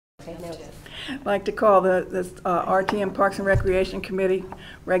Okay, now I'd like to call the RTM Parks and Recreation Committee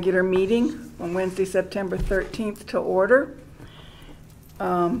regular meeting on Wednesday, September 13th to order.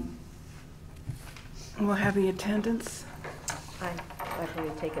 We'll have the attendance. I've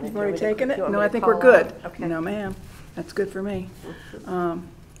already taken it. You've already taken it? No, I think call we're good. out? Okay. No, ma'am. That's good for me.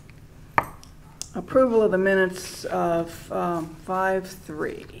 Approval of the minutes of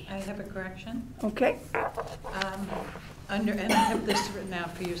 5/3. I have a correction. Okay. And I have this written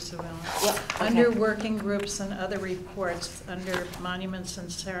out for you, Savella. Yep, okay. Under working groups and other reports, under Monuments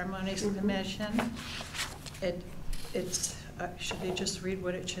and Ceremonies Commission, it's, should they just read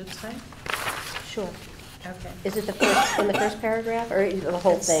what it should say? Sure. Okay. Is it the first, in the first paragraph, or the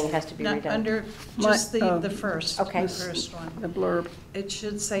whole thing has to be Not redone? under, just My- the first, Okay. the first one. The blurb. It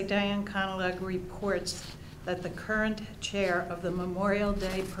should say Diane Conolag reports that the current chair of the Memorial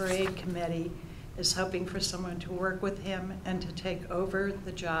Day Parade Committee is hoping for someone to work with him and to take over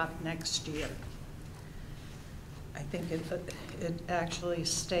the job next year. I think it actually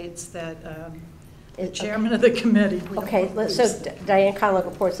states that the chairman of the committee. Okay, so Diane Conlon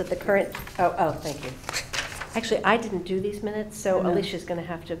reports that the current, thank you. Actually, I didn't do these minutes, so I know. Alicia's going to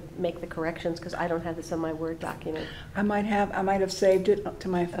have to make the corrections because I don't have this on my Word document. I might have saved it up to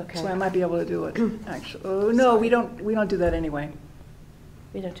my, Okay. so I might be able to do it, actually. Oh, no, we don't do that anyway.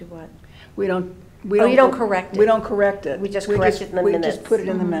 We don't do what? We don't. Oh, you don't correct it? We don't correct it. We just correct it in the minutes? We just put it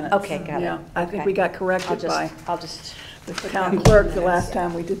in the minutes. Okay, got it. Yeah, I think Okay. we got corrected by I'll just. the town clerk the last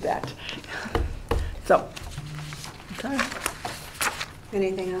time we did that. So, okay,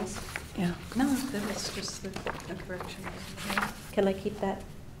 Anything else? yeah. No, that was just the correction. Can I keep that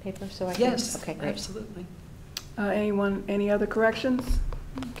paper so I can? Yes, Okay, great. absolutely. Any other corrections?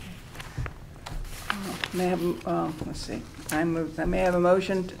 May I have, let's see, I may have a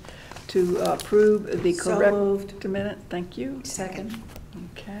motion to approve the So correct moved. minute. Thank you. Second.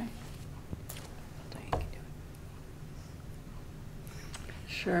 Okay.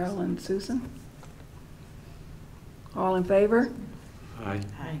 Cheryl and Susan? All in favor? Aye.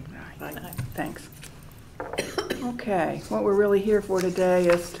 Aye. Thanks. Okay, what we're really here for today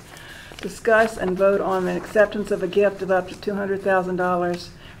is to discuss and vote on the acceptance of a gift of up to $200,000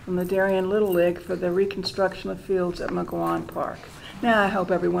 from the Darien Little League for the reconstruction of fields at McGowan Park. Now, I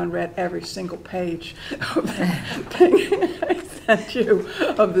hope everyone read every single page of the thing I sent you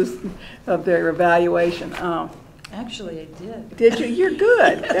of their evaluation. Actually, I did. Did you? You're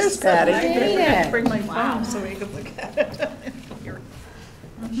good. There's Patty. I did. Bring my phone so we could look at it. Here.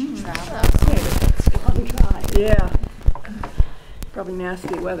 Yeah. Probably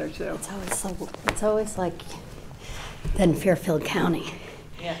nasty weather, too. It's always like then Fairfield County.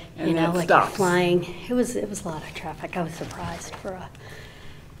 Yeah. And You then know, it like stops. you're flying. It was a lot of traffic. I was surprised for a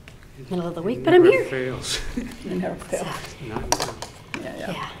middle of the week, but I'm Never here. fails. You never fail. Not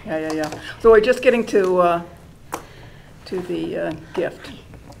Yeah. So we're just getting to the gift.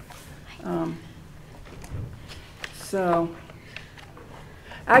 So,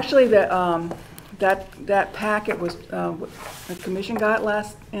 actually, that packet was the commission got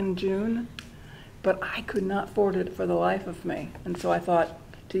last in June, but I could not forward it for the life of me, and so I thought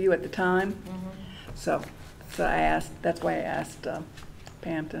to you at the time. So I asked. That's why I asked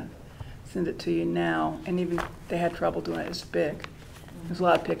Pam to send it to you now, and even they had trouble doing it. It's big. There's a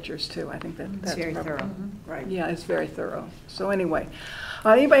lot of pictures too. I think that's very probably- thorough, right? Yeah, it's very thorough. So anyway,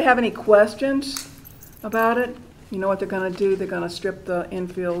 anybody have any questions about it? You know what they're going to do? They're going to strip the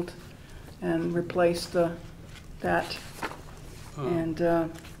infield and replace that. And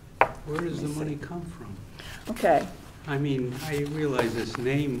Where does the money come from? okay, I mean, I realize this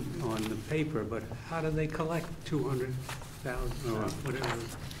name on the paper, but how do they collect 200,000 or whatever?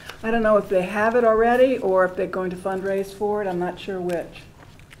 I don't know if they have it already or if they're going to fundraise for it. I'm not sure which.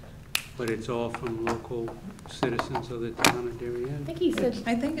 But it's all from local citizens of the town of Darien? I think he said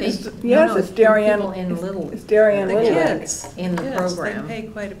I think it's Yes, it's Darien. people in Little. It's Darien the Little League. kids. in the Yes, program. they pay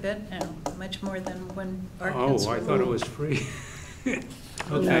quite a bit now, much more than when our kids Oh, were I thought it little. was free.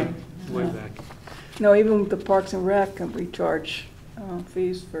 Okay, way No. back. No, even with the Parks and Rec, we charge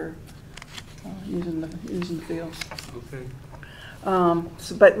fees for using the fields. Okay.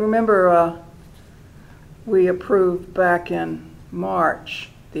 But remember, we approved back in March,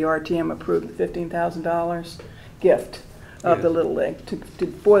 the RTM approved the $15,000 gift of the Yes. Little League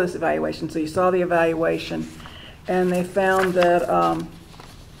for this evaluation. So you saw the evaluation, and they found that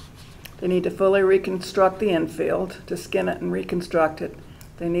they need to fully reconstruct the infield, to skin it and reconstruct it.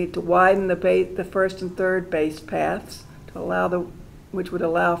 They need to widen the first and third base paths to which would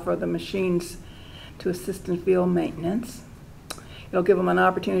allow for the machines to assist in field maintenance. It'll give them an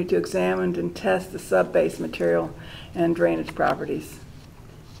opportunity to examine and test the sub-base material and drainage properties.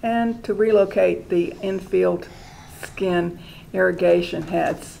 and to relocate the infield skin irrigation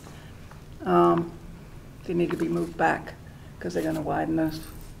heads. They need to be moved back because they're going to widen those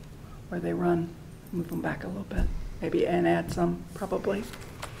where they run, move them back a little bit, maybe, and add some probably.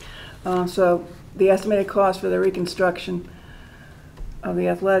 So the estimated cost for the reconstruction of the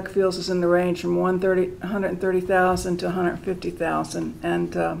athletic fields is in the range from $130,000 to $150,000,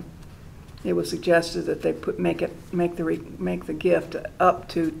 and it was suggested that they make the gift up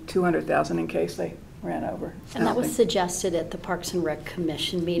to $200,000 in case they ran over. And that was suggested at the Parks and Rec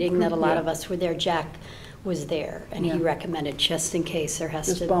Commission meeting that a lot of us were there. Jack was there, and he recommended just in case there has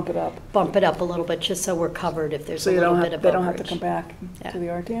to just bump it up a little bit, just so we're covered if there's a little bit of overage. They don't have to come back to the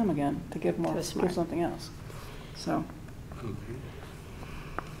RTM again to give more, Smart. give something else. So. Okay.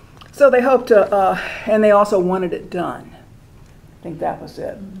 So they hope to, and they also wanted it done. I think that was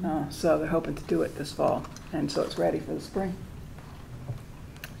it. So they're hoping to do it this fall, and so it's ready for the spring.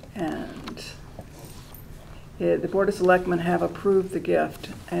 And the Board of Selectmen have approved the gift,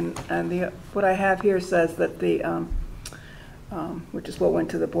 and what I have here says that which is what went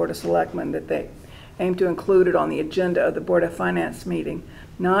to the Board of Selectmen, that they aim to include it on the agenda of the Board of Finance meeting.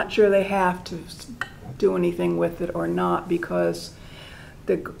 Not sure they have to do anything with it or not, because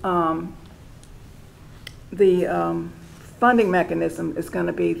the funding mechanism is going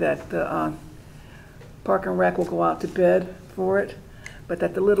to be that the Park and Rec will go out to bid for it, but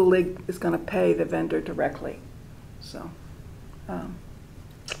that the Little League is going to pay the vendor directly. So, anybody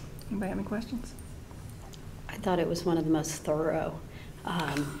have any questions? I thought it was one of the most thorough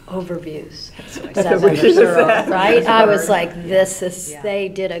overviews. That's what she said. Right? I was like, they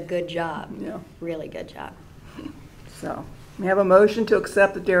did a good job. Yeah. Really good job. So, we have a motion to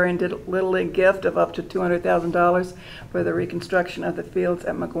accept the Darien Little League gift of up to $200,000 for the reconstruction of the fields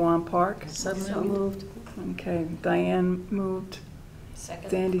at McGuan Park. So moved. Okay, Diane moved.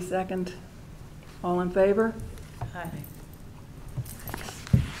 Second. Sandy second. All in favor? Aye.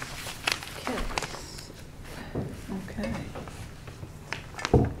 Okay.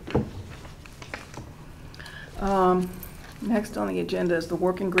 Next on the agenda is the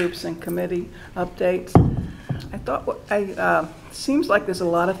working groups and committee updates. I thought, seems like there's a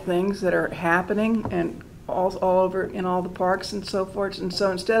lot of things that are happening and all over in all the parks and so forth. And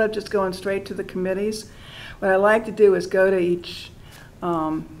so instead of just going straight to the committees, what I like to do is go to each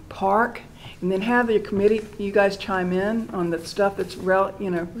park and then have your committee, you guys chime in on the stuff that's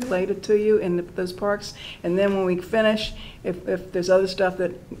related to you in those parks. And then when we finish, if there's other stuff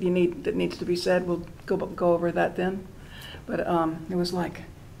that that needs to be said, we'll go over that then. But it was like,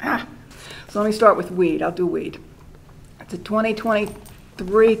 So let me start with weed. I'll do weed. It's a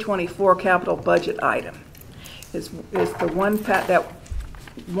 2023-24 capital budget item. Is the that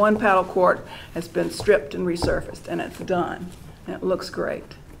one paddle court has been stripped and resurfaced, and it's done, and it looks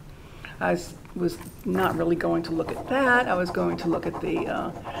great. I was not really going to look at that. I was going to look at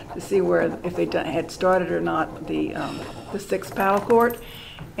the to see if they had started or not the 6th paddle court,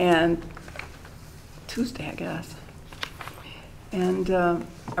 and Tuesday, I guess. And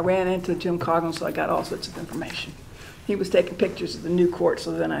I ran into Jim Coughlin, so I got all sorts of information. He was taking pictures of the new court,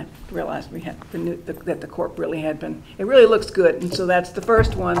 so then I realized we had that the court really had been. It really looks good, and so that's the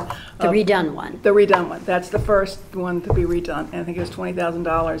first one. The redone one. The redone one. That's the first one to be redone, and I think it was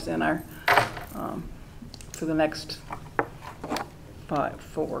 $20,000 in our for the next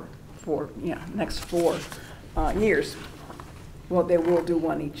next 4 years. Well, they will do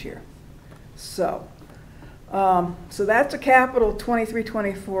one each year. So. So that's a capital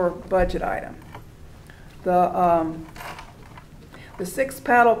 23-24 budget item. The 6th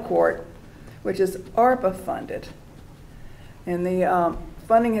paddle court, which is ARPA funded, and the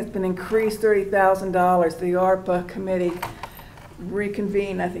funding has been increased $30,000. The ARPA committee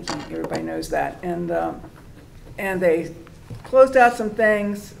reconvened. I think everybody knows that, and they closed out some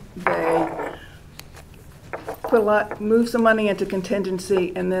things. They moved some money into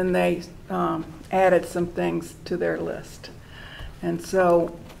contingency, and then they added some things to their list. And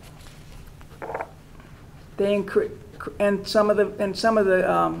so they and some of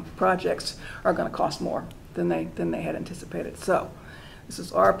the projects are going to cost more than they had anticipated. So this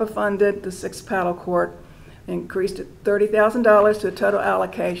is ARPA funded. The 6th paddle court increased it $30,000 to a total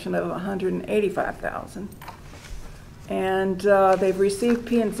allocation of $185,000. And they've received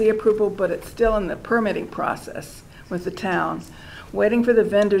P&Z approval, but it's still in the permitting process with the town, waiting for the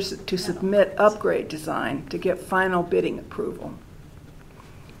vendors to submit upgrade design to get final bidding approval.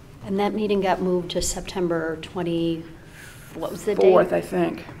 And that meeting got moved to September 20, what was the date? 4th, I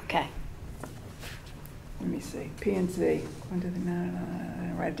think. Okay. Let me see. P&Z. When did they? I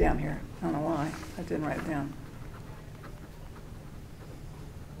didn't write it down here. I don't know why. I didn't write it down.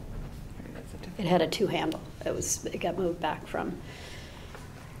 It had a 2 handle. It got moved back from,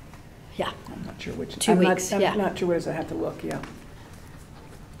 yeah. I'm not sure which. 2 weeks, yeah. I'm not sure which, I have to look, yeah.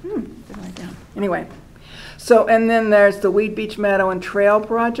 Did I write down? Anyway, so, and then there's the Weed Beach Meadow and Trail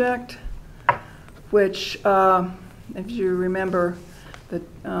Project, which, if you remember,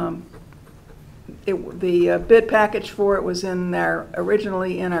 the bid package for it was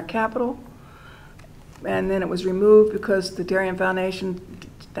originally in our capital, and then it was removed because the Darien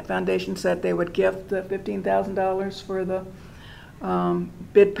Foundation said they would gift the $15,000 for the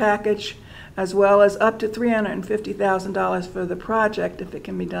bid package, as well as up to $350,000 for the project if it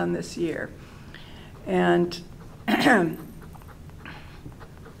can be done this year. And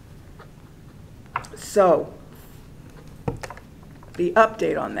so the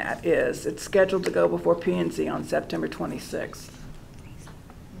update on that is it's scheduled to go before P&Z on September 26th.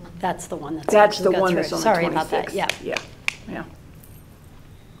 That's the one that's. That's the actually got one through. that's on the 26th. Sorry about that, yeah. Yeah.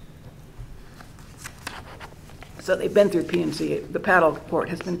 So they've been through P&Z. The paddle port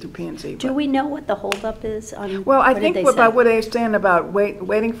has been through P&Z. Do we know what the holdup is on? Well, I what did think they what say? they're saying about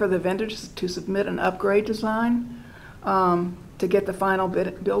waiting for the vendors to submit an upgrade design to get the final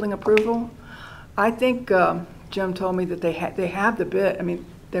building approval. I think Jim told me that they have the bid. I mean,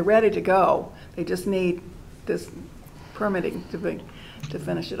 they're ready to go. They just need this permitting to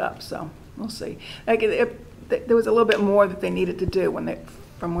finish it up. So we'll see. There was a little bit more that they needed to do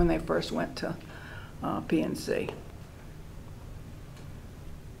from when they first went to P&C.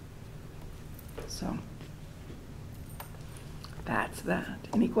 So that's that.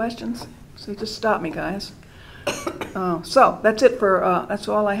 Any questions? So just stop me, guys. So that's it for, that's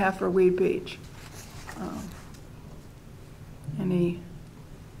all I have for Weed Beach. I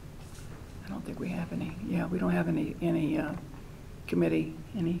don't think we have any, yeah, we don't have any committee,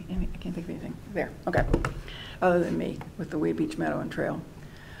 I can't think of anything there. Okay, other than me with the Weed Beach Meadow and Trail.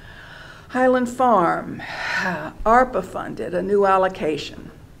 Highland Farm, ARPA funded a new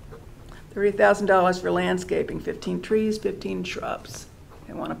allocation. $30,000 for landscaping, 15 trees, 15 shrubs.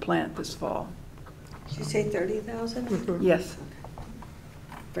 They want to plant this fall. Did you say 30,000 Yes,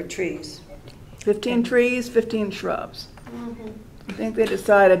 for trees? 15 trees, 15 shrubs. I think they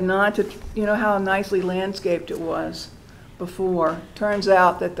decided not to, you know how nicely landscaped it was before. Turns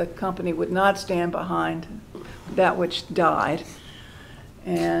out that the company would not stand behind that which died.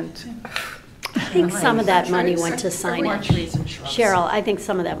 And I think some of that money went to More signage. trees and shrubs. Cheryl, I think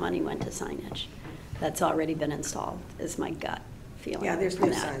some of that money went to signage. That's already been installed, is my gut feeling. Yeah, there's on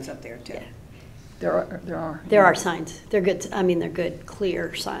new that. signs up there too. Yeah. there are. Signs. They're good, I mean, they're good,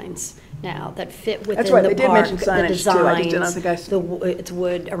 clear signs now that fit within That's right, the they did park, mention the signage, too. I just didn't designs, think I s- it's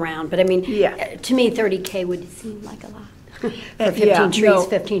wood around. But I mean, Yeah. to me, 30K would seem like a lot. For Yeah, 15 trees, no.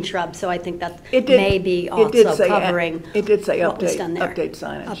 15 shrubs, so I think that It did- may be it did also say- covering it did say what was update- done there. update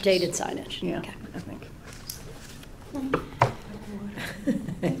signage. Updated signage. Yeah, Okay. I think.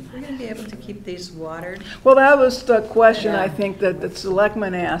 We're going to be able to keep these watered. Well, that was the question Yeah. I think that the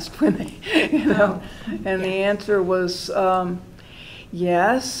selectmen asked when they, and the answer was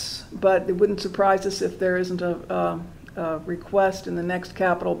yes, but it wouldn't surprise us if there isn't a request in the next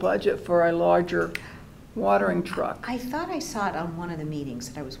capital budget for a larger watering truck. I thought I saw it on one of the meetings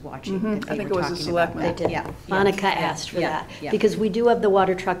that I was watching. Mhm. That I they think were it was the talking about selectmen. that. They did. Yeah, yeah, Monica yeah, asked for yeah, that, yeah. because we do have the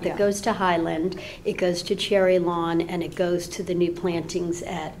water truck that Yeah. goes to Highland, it goes to Cherry Lawn, and it goes to the new plantings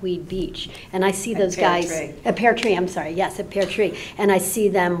at Weed Beach. And I see At those Pear guys. Tree. At Pear Tree, I'm sorry, yes, at Pear Tree. And I see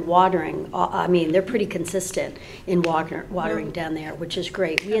them watering, I mean, they're pretty consistent in watering down there, which is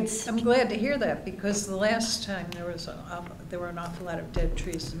great. We had, I'm glad to hear that, because the last time there were an awful lot of dead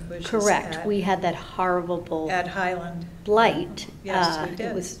trees and bushes. correct, we had that horrible At Highland. blight. Yes, we It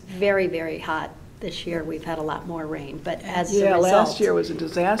did. was very, very hot this year. We've had a lot more rain, but as a Yeah, result. last year was a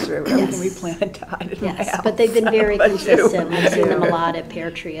disaster. Everything we Yes. planted died in the Yes, house. but they've been very But you- consistent. I've seen them a Yeah. lot at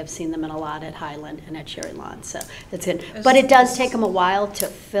Pear Tree, I've seen them in a lot at Highland and at Cherry Lawn, so it's good. As- But it does take them a while to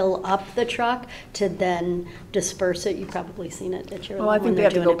fill up the truck, to then disperse it. You've probably seen it at Cherry Lawn Well, I when think they they're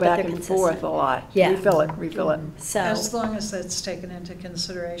have to doing go it, but back they're and forth a consistent. lot. Yeah. Refill it. As So, long as that's taken into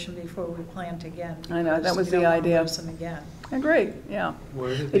consideration before we plant again. I know, that because was we the don't wanna idea. lose them again. Agreed, yeah.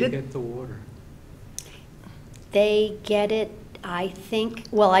 Where did They they did- get the water? they get it, I think,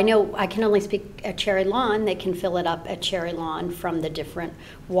 well, I know, I can only speak at Cherry Lawn, they can fill it up at Cherry Lawn from the different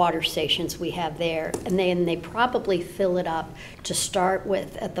water stations we have there. And then they probably fill it up to start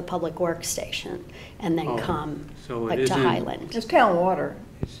with at the Public Works Station, and then Oh, come so it like to isn't- Highland. It's town water.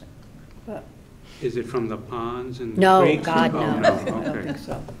 Is- But Is it from the ponds and No, creeks? God, Oh, no. I don't Okay. think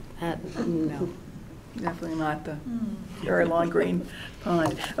so. No. Definitely not the Cherry Lawn Green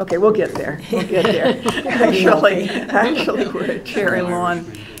Pond. Okay, we'll get there. We'll get there. Actually, we're at Cherry Lawn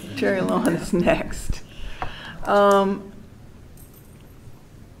Cherry Lawn is next.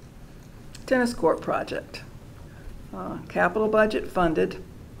 Tennis court project. Capital budget funded.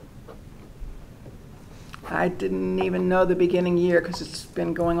 I didn't even know the beginning year because it's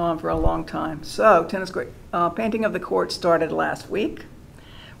been going on for a long time. So, tennis court, painting of the court started last week.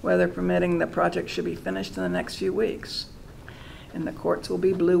 Weather permitting, the project should be finished in the next few weeks. And the courts will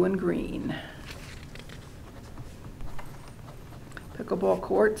be blue and green. Pickleball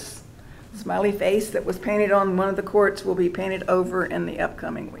courts, smiley face that was painted on one of the courts will be painted over in the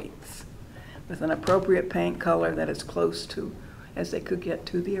upcoming weeks with an appropriate paint color that is close to as they could get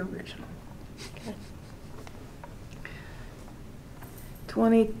to the original. Okay.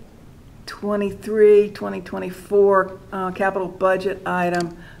 2023-2024 capital budget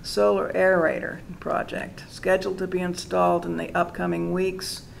item, solar aerator project, scheduled to be installed in the upcoming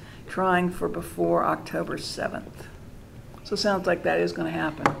weeks, trying for before October 7th. So it sounds like that is going to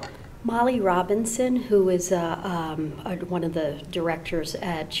happen. Molly Robinson, who is one of the directors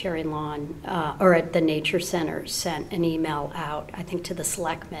at Cherry Lawn, or at the Nature Center, sent an email out, I think, to the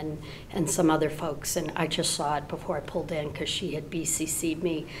selectmen and some other folks, and I just saw it before I pulled in because she had BCC'd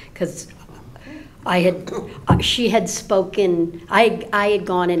me, because she had spoken, I had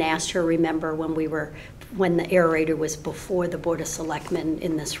gone and asked her, remember, when the aerator was before the Board of Selectmen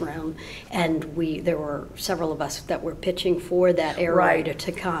in this room, and there were several of us that were pitching for that aerator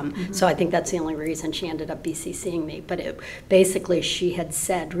to come. Mm-hmm. So I think that's the only reason she ended up BCCing me. But basically she had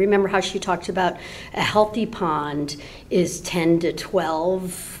said, remember how she talked about a healthy pond is 10 to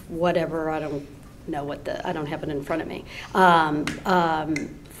 12, whatever, I don't know I don't have it in front of me.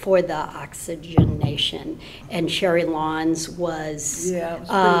 For the oxygenation, and Cherry Lawns was pretty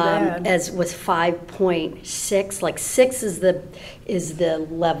bad. was 5.6. Like 6 is the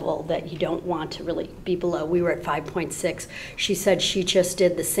level that you don't want to really be below. We were at 5.6. She said she just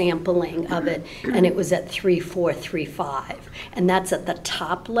did the sampling of it, and it was at 3.435, and that's at the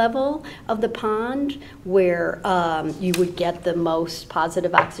top level of the pond where you would get the most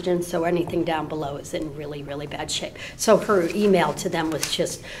positive oxygen. So anything down below is in really, really bad shape. So her email to them was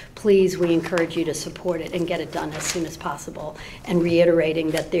just, please, we encourage you to support it and get it done as soon as possible, and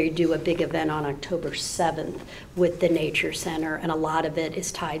reiterating that they do a big event on October 7th with the Nature Center, and a lot of it is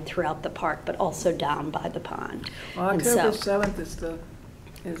tied throughout the park, but also down by the pond. Well, October 7th is the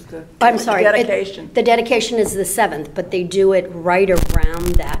I'm sorry, dedication. The dedication is the 7th, but they do it right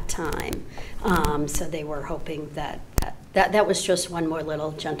around that time. So they were hoping that was just one more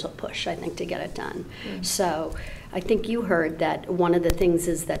little gentle push, I think, to get it done. So I think you heard that one of the things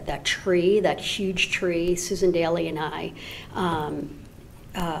is that tree, that huge tree, Susan Daly and I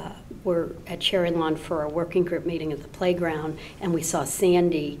were at Cherry Lawn for a working group meeting at the playground, and we saw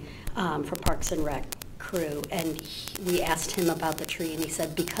Sandy from Parks and Rec crew, and we asked him about the tree, and he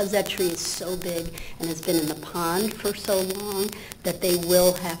said because that tree is so big and has been in the pond for so long that they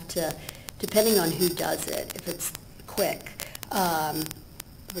will have to, depending on who does it, if it's Quick,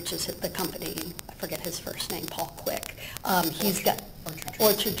 which is the company, I forget his first name, Paul Quick. He's got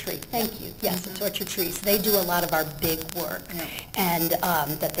Orchard Tree. Thank you. Yes, it's Orchard Trees. They do a lot of our big work, and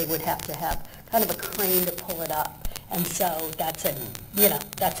that they would have to have kind of a crane to pull it up. And so that's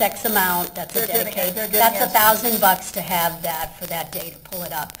that's X amount, that's a dedicated, that's $1,000 to have that for that day to pull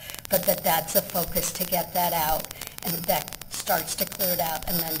it up. But that's a focus to get that out, and that starts to clear it out,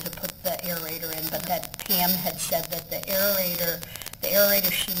 and then to put the aerator in. But that Pam had said that the aerator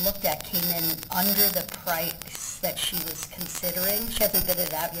she looked at came in under the price that she was considering. She hasn't bid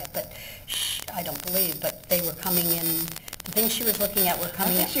it out yet, but I don't believe, but they were coming in, the things she was looking at were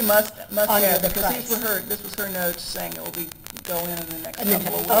coming in. I think she must under have, the because price. this was her notes saying it will be going in the next And couple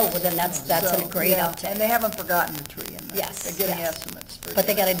then, of weeks. oh, well then that's a great update. And they haven't forgotten the tree in there. Yes, They're getting yes. estimates. But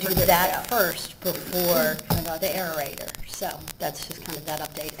they gotta do for getting it that out. first before the aerator. So that's just kind of that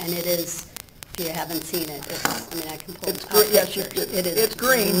update. And it is, if you haven't seen it, I can pull It's out green, yes, pictures. It is it's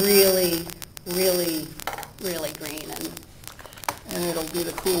green. really, really, really green, And it'll be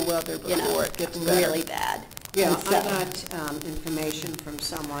the cool weather you know, before it gets better. really bad. Yeah, And so- I got information from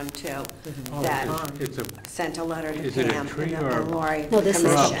someone too that It's a, sent a letter to Is it a Pam tree and or a- Lori. No, this is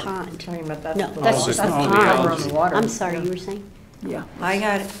a Commission. pond. Talking about that. No, Oh, that's the- just a oh, the pond. algae. I'm sorry, you were saying? Yeah. I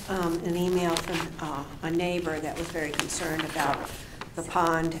got an email from a neighbor that was very concerned about the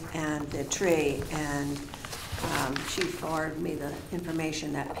pond and the tree, and she forwarded me the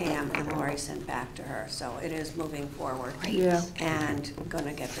information that Pam and Lori sent back to her. So it is moving forward. Great. Yeah. And going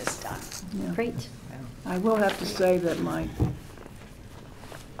to get this done. Yeah. Great. I will have to say that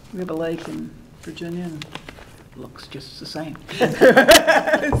we have a lake in Virginia and it looks just the same.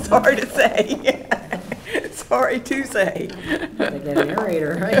 It's hard to say. Sorry to say. They get a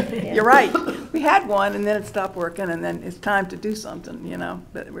narrator, right? You're right. We had one, and then it stopped working, and then it's time to do something, you know,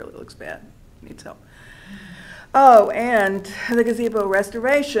 but it really looks bad. Needs help. Oh, and the gazebo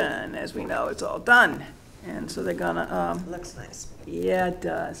restoration, as we know, it's all done. And so they're gonna, Looks nice. yeah, it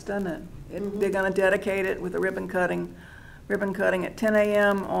does, doesn't it? They're gonna dedicate it with a ribbon cutting at 10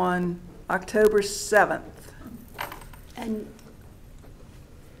 a.m. on October 7th. And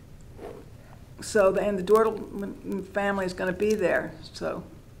So, and the Dortle family is gonna be there, so.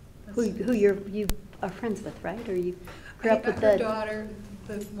 who you are friends with, right? Or you grew up with Her the, daughter,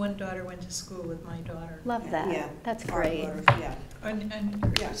 the one daughter went to school with my daughter. love that. Yeah. That's great. Yeah. And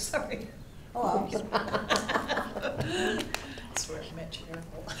Yeah. sorry. Oh, That's where I met Cheryl.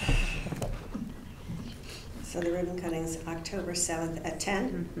 so the ribbon cutting's October 7th at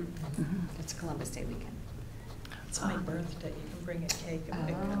 10? It's Columbus Day weekend. It's my birthday, you can bring a cake and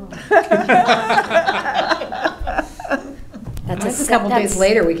pick Oh. it up. That's A couple days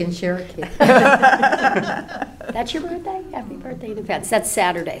later, we can share a cake. That's your birthday? Happy birthday in advance. That's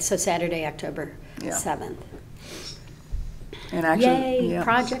Saturday, so Saturday, October Yeah. 7th. And actually, Yay, yeah.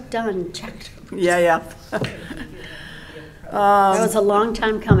 project done, checked. Yeah. That was a long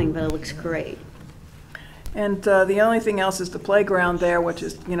time coming, but it looks great. And the only thing else is the playground there, which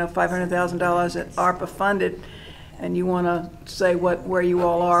is, you know, $500,000 at ARPA funded. And you want to say where you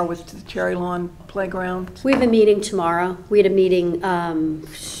all are with the Cherry Lawn Playground? We have a meeting tomorrow. We had a meeting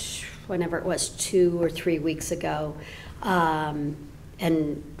whenever it was 2 or 3 weeks ago.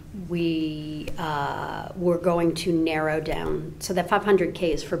 And we were going to narrow down, so that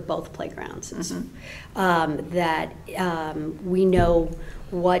 500K is for both playgrounds. It's, that we know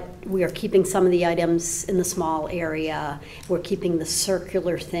what, we are keeping some of the items in the small area. We're keeping the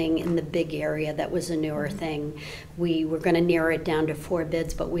circular thing in the big area that was a newer thing. We were going to narrow it down to 4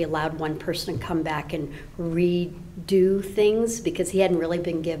 bids, but we allowed one person to come back and redo things because he hadn't really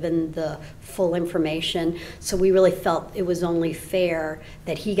been given the full information. So we really felt it was only fair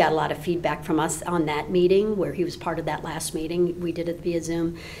that he got a lot of feedback from us on that meeting, where he was part of that last meeting. We did it via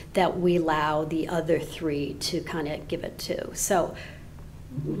Zoom, that we allow the other 3 to kind of give it to. So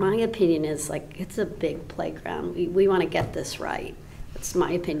my opinion is, like, it's a big playground. We want to get this right. That's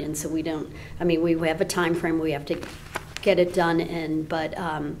my opinion. So we don't, I mean, we have a time frame we have to get it done in, but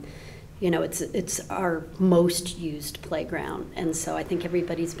you know, it's our most used playground, and so I think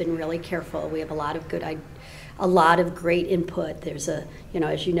everybody's been really careful. We have a lot of great input. There's you know,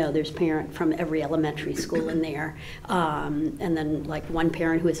 as you know, there's parent from every elementary school in there, and then like one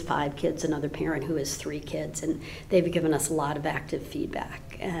parent who has 5 kids, another parent who has 3 kids, and they've given us a lot of active feedback.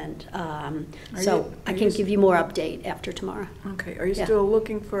 And so I can give you more update after tomorrow. Okay, are you Yeah. still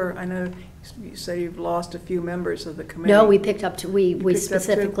looking for, I know you say you've lost a few members of the committee. No, we picked up we picked up 2?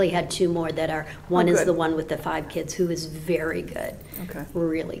 specifically had 2 more that are, one is good. the one with the 5 kids who is very good. Okay.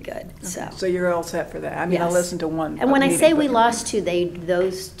 Really good, so. So you're all set for that? I mean, I Yes. listened to one And when I meeting, say we but- lost 2,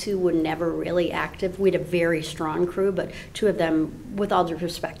 those 2 were never really active. We had a very strong crew, but 2 of them, with all due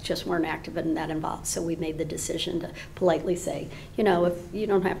respect, just weren't active and that involved. So we made the decision to politely say, you know, if you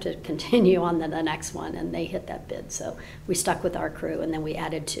don't have to continue on the next one, and they hit that bid. So we stuck with our crew, and then we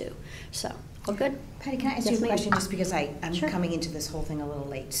added 2. So, all good. Patty, can I ask Yes, you a ma'am. question, just because I'm Sure. coming into this whole thing a little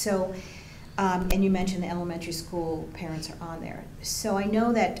late? So, and you mentioned the elementary school parents are on there. So I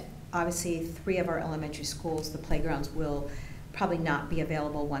know that obviously 3 of our elementary schools, the playgrounds will probably not be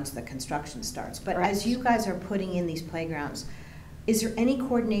available once the construction starts. But as you guys are putting in these playgrounds, is there any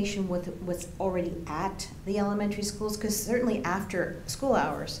coordination with what's already at the elementary schools? Because certainly after school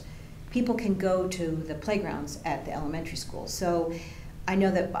hours, people can go to the playgrounds at the elementary school. So I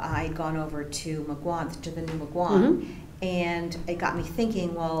know that I had gone over to McGuan, to the new McGuan, and it got me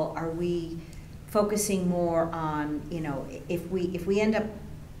thinking, well, are we focusing more on, you know, if we end up,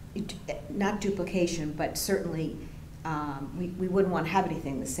 not duplication, but certainly we wouldn't want to have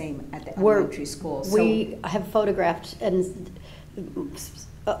anything the same at the elementary school. So We have photographed, and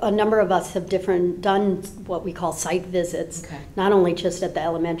a number of us have done what we call site visits, Okay. not only just at the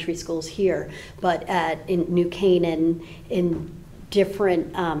elementary schools here, but in New Canaan, in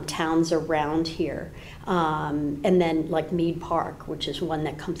different towns around here. And then like Mead Park, which is one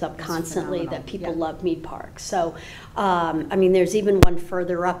that comes up That's constantly, phenomenal. that people Yeah. love Mead Park. So, I mean, there's even one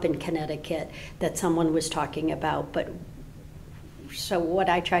further up in Connecticut that someone was talking about. But so what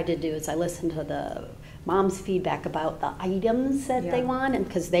I tried to do is I listened to the mom's feedback about the items that they Yeah. want, and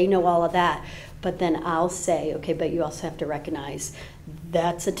because they know all of that. But then I'll say, okay, but you also have to recognize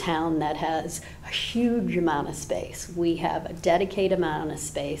That's a town that has a huge amount of space. We have a dedicated amount of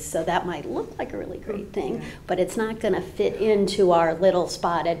space, so that might look like a really great thing, but it's not going to fit into our little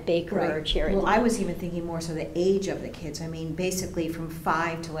spot at Baker or Right. Cherry Well, Lawn. I was even thinking more so the age of the kids. I mean, basically from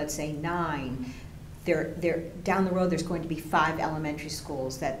 5 to, let's say, 9, they're down the road, there's going to be 5 elementary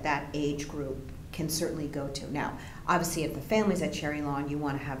schools that age group can certainly go to. Now, obviously, if the family's at Cherry Lawn, you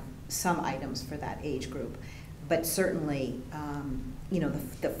want to have some items for that age group. But certainly, you know,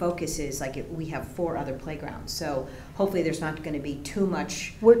 the focus is like we have 4 other playgrounds. So hopefully there's not going to be too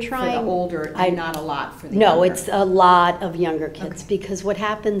much We're for the trying- older and not a lot for the No, younger. it's a lot of younger kids, Okay. because what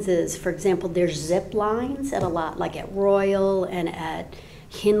happens is, for example, there's zip lines at a lot, like at Royal and at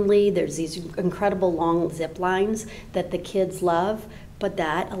Hindley, there's these incredible long zip lines that the kids love, but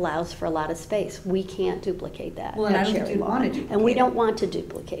that allows for a lot of space. We can't duplicate that Well, and I at don't think Cherry you'd wanna Lawn. duplicate And we it. don't want to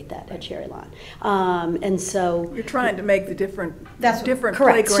duplicate that at Cherry Lawn. And so, You're trying to make the different That's different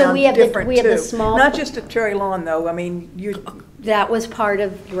correct. So playgrounds we have the- different we have the too. small- Not just at Cherry Lawn, though. I mean, you. that was part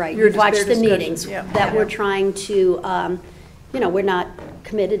of, right, Your you've watched their the discussion, meetings, yeah. that Yeah. we're trying to, you know, we're not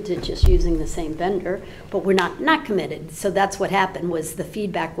committed to just using the same vendor, but we're not committed. So that's what happened, was the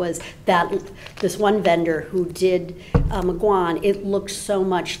feedback was that this one vendor who did McGuan, it looked so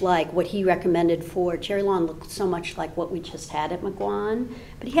much like what he recommended for Cherry Lawn, looked so much like what we just had at McGuan,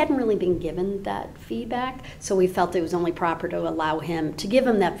 but he hadn't really been given that feedback, so we felt it was only proper to allow him, to give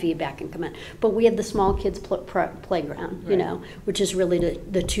him that feedback and come in. But we have the small kids playground, you know, which is really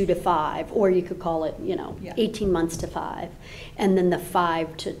the 2 to 5, or you could call it, you know, Yeah. 18 months to 5. And then the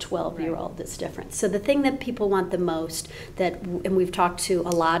 5 to 12-year-old is different. So the thing that people want the most, and we've talked to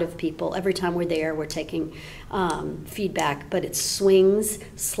a lot of people, every time we're there, we're taking feedback, but it's swings,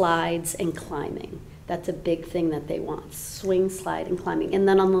 slides, and climbing. That's a big thing that they want, swing, slide, and climbing. And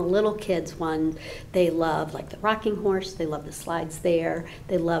then on the little kids one, they love like the rocking horse, they love the slides there,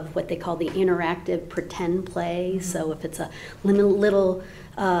 they love what they call the interactive pretend play. So if it's a little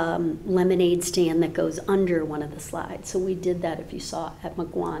lemonade stand that goes under one of the slides. So we did that, if you saw at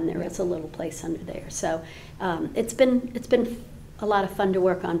McGuan, there is a little place under there. So it's been a lot of fun to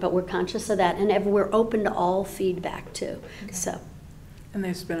work on, but we're conscious of that, and we're open to all feedback too. Okay. So. And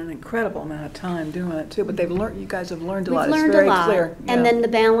they've spent an incredible amount of time doing it too, but they've learned. You guys have learned a We've lot. learned It's very a lot. clear. And Yeah. then the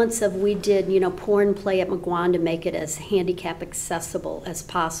balance of, we did, you know, pour and play at McGuan to make it as handicap accessible as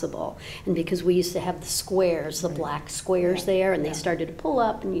possible. And because we used to have the squares, the black squares there, and they started to pull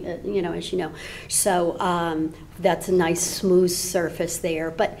up, and you know, as you know. So that's a nice smooth surface there,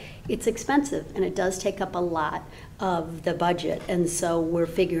 but it's expensive, and it does take up a lot of the budget. And so we're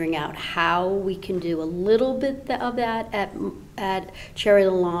figuring out how we can do a little bit of that at Cherry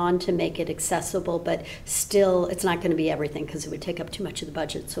Lawn to make it accessible, but still, it's not going to be everything, because it would take up too much of the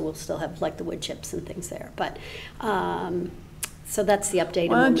budget. So we'll still have like the wood chips and things there. But so that's the update.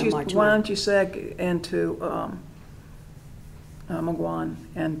 Why and don't we'll march you on. seg into McGuan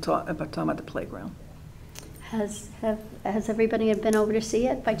and talk about the playground? Has everybody been over to see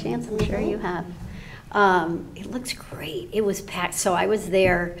it by chance? I'm sure you have. It looks great. It was packed. So I was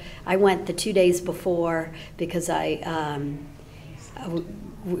there. I went the 2 days before because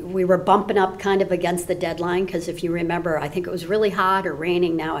we were bumping up kind of against the deadline, because if you remember, I think it was really hot or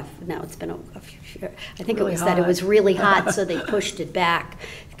raining. Now it's been a few. I think Really it was that it hot. was really hot, so they pushed it back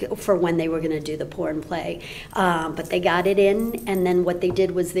for when they were going to do the pour and play. But they got it in, and then what they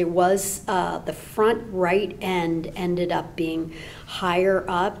did was there was the front right end ended up being higher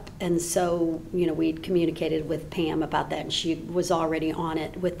up, and so, you know, we'd communicated with Pam about that, and she was already on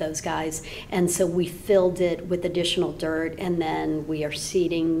it with those guys, and so we filled it with additional dirt, and then we are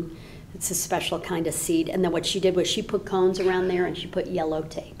seeding. It's a special kind of seed, and then what she did was she put cones around there, and she put yellow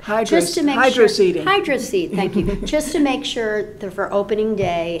tape. Hydro seeding. Hydro seed, thank you. Just to make sure that for opening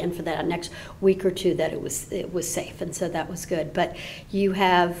day and for that next week or two that it was safe, and so that was good. But you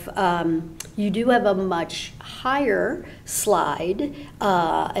do have a much higher slide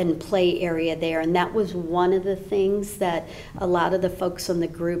and play area there, and that was one of the things that a lot of the folks on the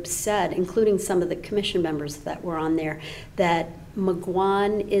group said, including some of the commission members that were on there, that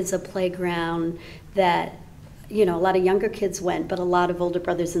McGuan is a playground that, you know, a lot of younger kids went, but a lot of older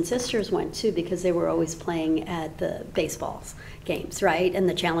brothers and sisters went too, because they were always playing at the baseballs games, right? And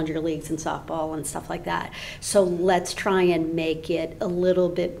the Challenger Leagues and softball and stuff like that. So let's try and make it a little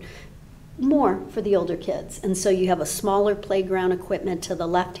bit more for the older kids. And so you have a smaller playground equipment to the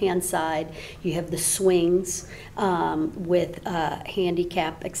left-hand side. You have the swings with a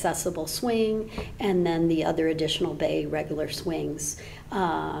handicap accessible swing, and then the other additional bay regular swings.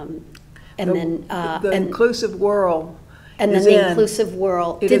 And The then inclusive whirl And then is the in. inclusive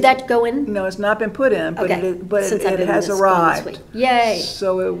whirl, It did is- that go in? No, it's not been put in, but Okay, it since I've been has gone this arrived. week. Yay.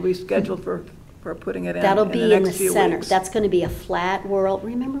 So it will be scheduled for putting it in That'll the be in the next few center. weeks. That's going to be a flat whirl.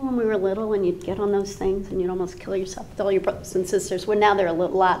 Remember when we were little and you'd get on those things and you'd almost kill yourself with all your brothers and sisters? Well, now they're a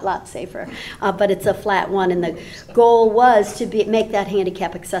lot safer. But it's a flat one, and the goal was to make that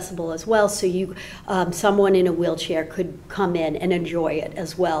handicap accessible as well, so someone in a wheelchair could come in and enjoy it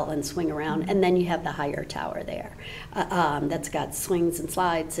as well and swing around. And then you have the higher tower there. That's got swings and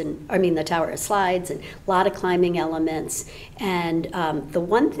slides, the tower has slides and a lot of climbing elements. And the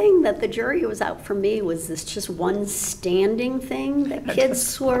one thing that the jury was out for me was this just one standing thing that kids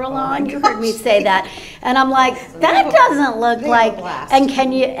swirl on. You heard me say that. And I'm like, that doesn't look like,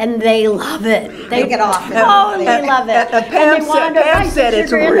 and they love it. They get off. totally love it. And Pam said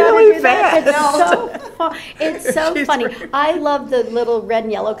it's really fast. It's so She's funny. really- I love the little red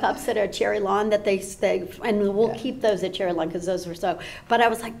and yellow cups that are Cherry Lawn that they and we'll keep those at Cherry Lawn because those were so. But I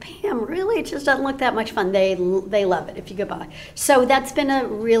was like, Pam, really? It just doesn't look that much fun. They love it if you go by. So that's been a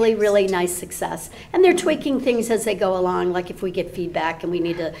really, really nice success. And they're tweaking things as they go along. Like if we get feedback and we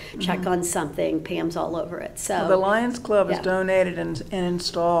need to check on something, Pam's all over it. So Well, the Lions Club has Yeah. donated and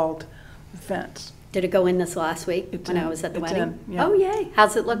installed the fence did it go in this last week It's when in. I was at the It's wedding? in, yeah. Oh, yay.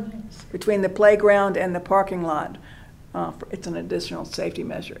 How's it look? between the playground and the parking lot. It's an additional safety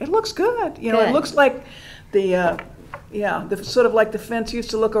measure. It looks good. You know, it Good. looks like the sort of like the fence used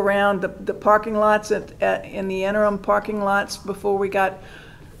to look around the parking lots in the interim parking lots before we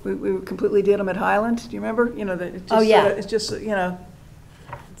completely did them at Highland. Do you remember? You know, it's just, you know,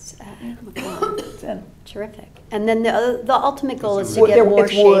 It's, it's in. terrific. And then the ultimate goal is to Wood- get more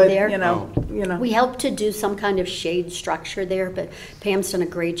it's shade wood, there. you know. We hope to do some kind of shade structure there, but Pam's done a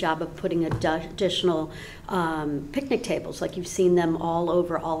great job of putting additional picnic tables, like you've seen them all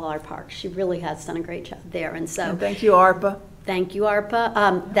over all our parks. She really has done a great job there, and so And thank you, ARPA. thank you,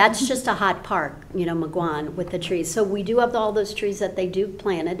 ARPA. That's just a hot park, McGuan, with the trees. So we do have all those trees that they do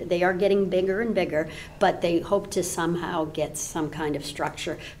planted. They are getting bigger and bigger, but they hope to somehow get some kind of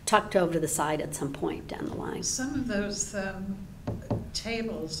structure tucked over to the side at some point down the line. Some of those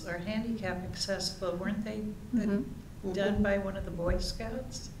tables are handicap accessible, weren't they? Done by one of the Boy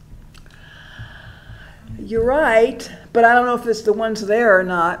Scouts? You're right, but I don't know if it's the ones there or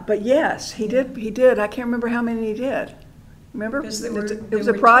not. But yes, he did. I can't remember how many he did. Remember? Because It there was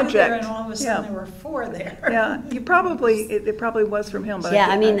were a two project. there, and all of a sudden Yeah. there were 4 there. Yeah, it probably was from him, but Yeah,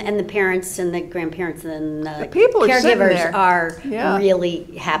 can't- and the parents and the grandparents and The people are sitting caregivers there. are Yeah.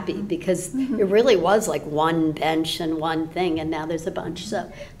 really happy because it really was like one bench and one thing, and now there's a bunch. So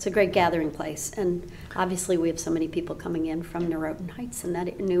it's a great gathering place. And obviously, we have so many people coming in from Norotan Heights and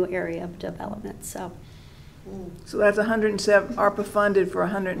that new area of development. So So that's ARPA funded for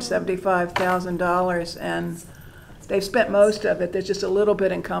 $175,000, and they've spent most of it. There's just a little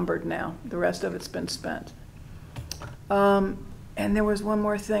bit encumbered now. The rest of it's been spent. And there was one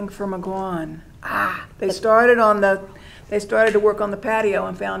more thing for McGuan. They started to work on the patio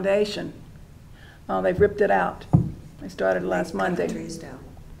and foundation. They've ripped it out. They started last Monday. Trees down.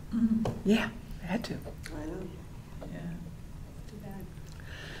 Yeah, they had to. I know.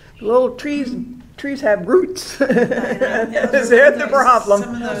 The little trees have roots. Yeah, They're the some problem.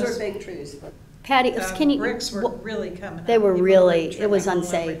 of Those those are big trees. Patty, can you? bricks were really coming up. They were People really- it was tripping all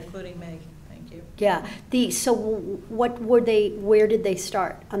over, unsafe. Including me, thank you. Yeah. So where did they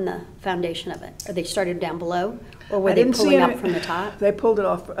start on the foundation of it? Are they started down below, or were I they didn't see pulling up any- from the top? They pulled it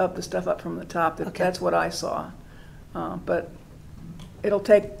up the stuff up from the top. Okay. That's what I saw. But it'll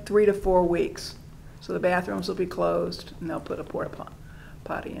take 3 to 4 weeks. So the bathrooms will be closed, and they'll put a porta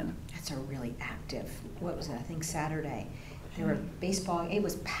potty in. That's a really active, what was it, I think Saturday. There were baseball, it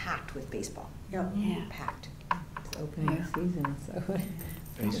was packed with baseball. Yep. Yeah. Packed. It's opening Yeah. season, so.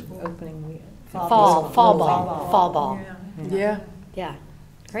 Opening week. Fall baseball. ball. Yeah. Yeah, Yeah.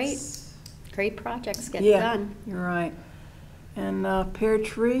 Great projects get yeah, done. you're right. And pear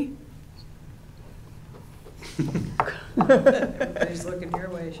tree? Everybody's looking your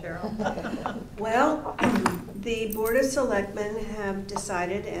way, Cheryl. Well, the Board of Selectmen have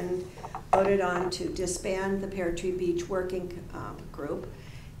decided and voted on to disband the Pear Tree Beach Working Group,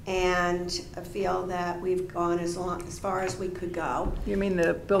 and feel that we've gone as far as we could go. You mean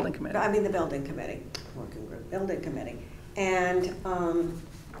the building committee? I mean the building committee, building committee. And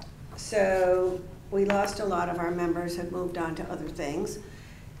so we lost a lot of our members, have moved on to other things.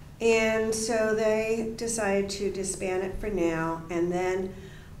 And so they decided to disband it for now, and then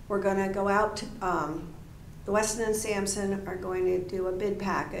we're gonna go out to, the Weston and Sampson are going to do a bid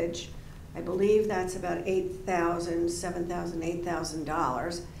package. I believe that's about $7,000,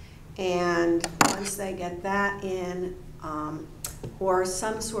 $8,000. And once they get that in, or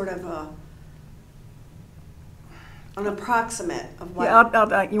some sort of an approximate of what.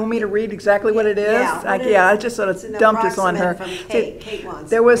 Yeah, you want me to read exactly what it is? Yeah, I just sort it's of an dumped this on her. approximate from Kate. Kate wants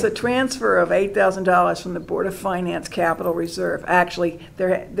There it, was a right? transfer of $8,000 from the Board of Finance Capital Reserve. Actually,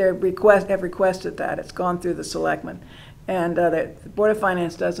 have requested that. It's gone through the selectmen. And the Board of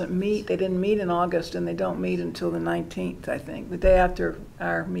Finance doesn't meet. They didn't meet in August, and they don't meet until the 19th, I think, the day after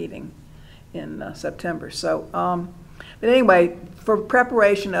our meeting in September. So, but anyway, for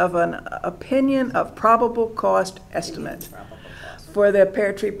preparation of an opinion of probable cost estimate for the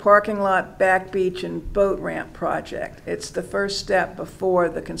Pear Tree parking lot, back beach, and boat ramp project. It's the first step before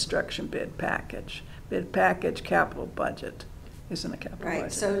the construction bid package. Bid package capital budget isn't a capital budget.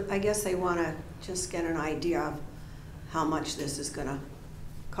 Right, so I guess they want to just get an idea of how much this is going to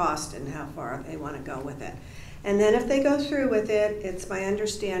cost and how far they want to go with it. And then if they go through with it, it's my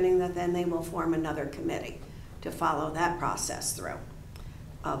understanding that then they will form another committee to follow that process through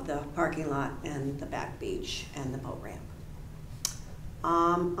of the parking lot and the back beach and the boat ramp.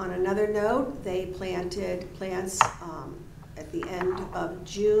 On another note, they planted plants at the end of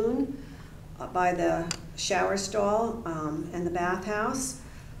June by the shower stall and the bathhouse,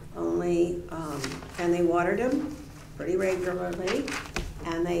 and they watered them pretty regularly,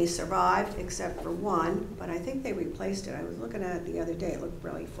 and they survived except for one, but I think they replaced it. I was looking at it the other day, it looked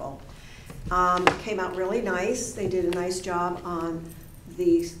really full. Came out really nice. They did a nice job on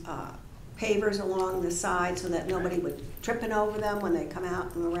these pavers along the side so that nobody would tripping over them when they come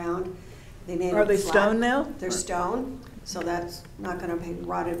out and around. They made Are them they flat. stone now? They're stone, so that's not going to be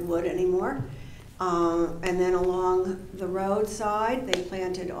rotted wood anymore. And then along the roadside, they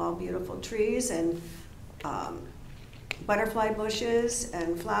planted all beautiful trees and butterfly bushes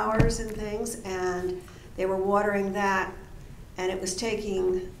and flowers and things, and they were watering that, and it was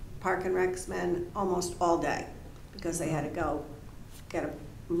taking Park and Rec's men almost all day because they had to go get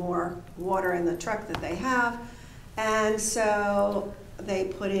more water in the truck that they have, and so they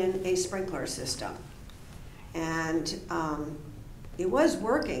put in a sprinkler system. And it was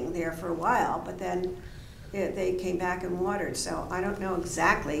working there for a while, but then they came back and watered, so I don't know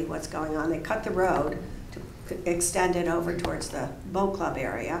exactly what's going on. They cut the road to extend it over towards the boat club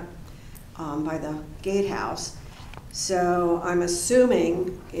area by the gatehouse. So I'm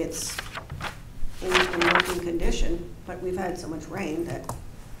assuming it's in working condition, but we've had so much rain that.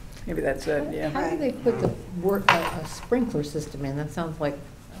 Maybe that's it, yeah. How do they put a sprinkler system in? That sounds like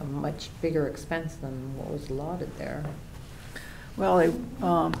a much bigger expense than what was allotted there. Well, they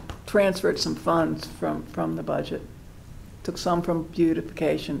transferred some funds from the budget. Took some from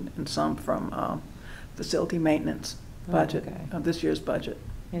beautification and some from facility maintenance budget, okay. of this year's budget.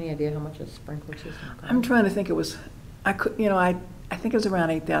 Any idea how much a sprinkler system costs? I'm trying to think it was, I think it was around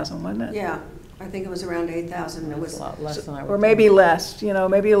 8,000, wasn't it? Yeah, I think it was around 8,000. It It's was a lot less than I would Or maybe think. less,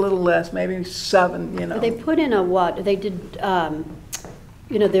 maybe a little less, maybe 7, They put in they did,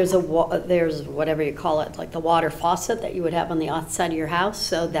 there's there's whatever you call it, like the water faucet that you would have on the outside of your house.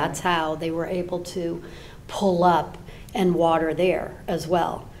 So that's how they were able to pull up and water there as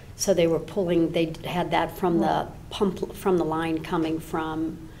well. So they had that from the pump, from the line coming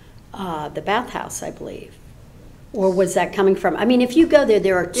from the bathhouse, I believe. Or was that coming from, if you go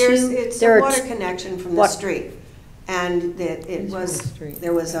there are two. It's a water connection from the street. And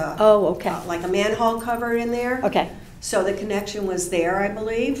there was a. Oh, okay. Like a manhole cover in there. Okay. So the connection was there, I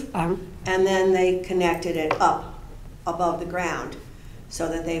believe. And then they connected it up above the ground so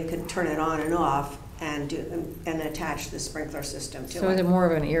that they could turn it on and off and attach the sprinkler system to it. So is it more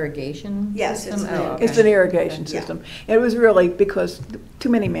of an irrigation Yes, system? It's an irrigation Okay. system. It was really because too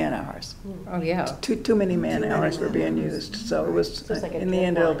many man hours. Oh, yeah. Too many man hours were being used, so it was, in the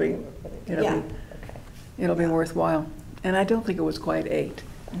end, it'll be worthwhile. And I don't think it was quite 8.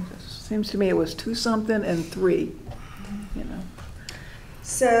 Seems to me it was 2 something and 3,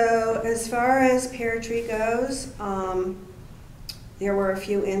 So as far as Pear Tree goes, there were a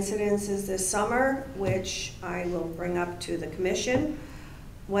few incidences this summer, which I will bring up to the commission.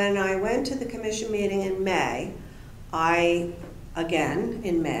 When I went to the commission meeting in May, again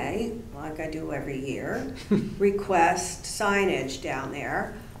in May, like I do every year, request signage down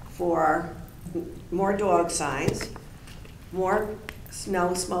there for more dog signs, more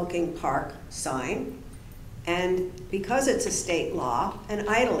no smoking park sign, and because it's a state law, an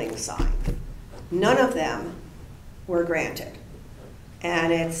idling sign. None of them were granted.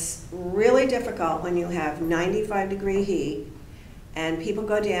 And it's really difficult when you have 95-degree heat and people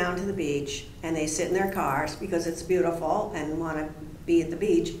go down to the beach and they sit in their cars because it's beautiful and want to be at the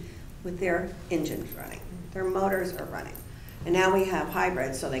beach with their engines running. Their motors are running. And now we have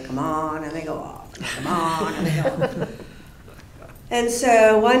hybrids, so they come on and they go off, and they come on and they go off. And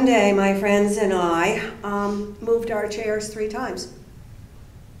so one day, my friends and I moved our chairs 3 times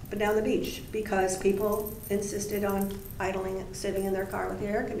up and down the beach because people insisted on idling, sitting in their car with the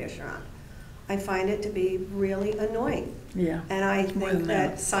air conditioner on. I find it to be really annoying. Yeah. And I more think than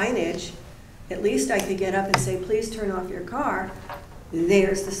that signage, at least I could get up and say, please turn off your car.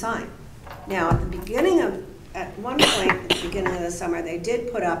 There's the sign. Now, at one point, at the beginning of the summer, they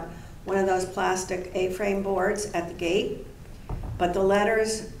did put up one of those plastic A-frame boards at the gate, but the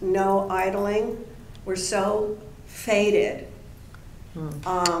letters, no idling, were so faded.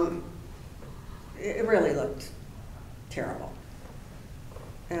 It really looked terrible.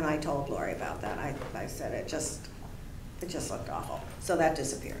 And I told Lori about that. I said it just looked awful. So that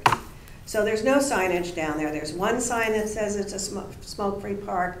disappeared. So there's no signage down there. There's one sign that says it's a smoke-free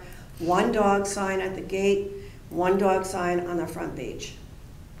park, one dog sign at the gate, one dog sign on the front beach.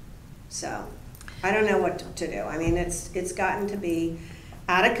 So I don't know what to do. I mean, it's gotten to be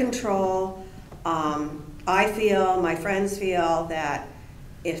out of control. I feel, my friends feel that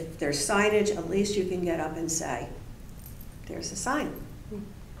if there's signage, at least you can get up and say, there's a sign.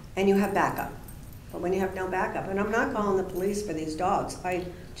 And you have backup. But when you have no backup, and I'm not calling the police for these dogs, I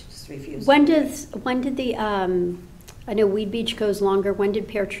just refuse. When did the, I know Weed Beach goes longer, when did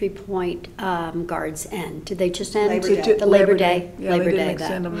Pear Tree Point guards end? Did they just end? Labor Day. The Labor Day. Yeah, Labor they didn't Day,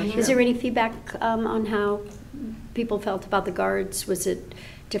 extend them this Is there year. any feedback on how people felt about the guards? Was it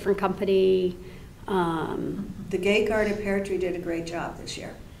different company? The gate guard at Pear Tree did a great job this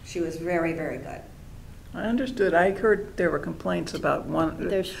year. She was very, very good. I understood. I heard there were complaints about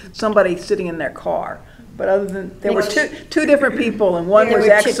There's- somebody sitting in their car. But other than, there were Mixed. two different people, and one There was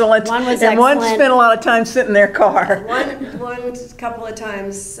were two- excellent, one was and one excellent. spent a lot of time sitting in their car. One couple of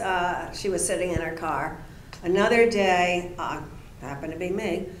times she was sitting in her car. Another day, happened to be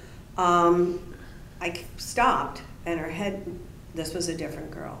me, I stopped and her head, this was a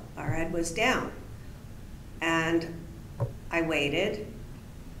different girl, her head was down. And I waited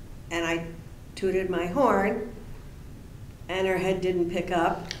and I tooted my horn and her head didn't pick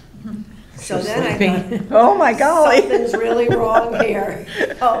up. So then I thought, Oh my golly. something's really wrong here.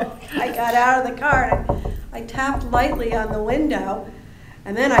 So I got out of the car and I tapped lightly on the window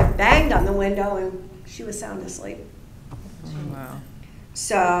and then I banged on the window and she was sound asleep. Wow.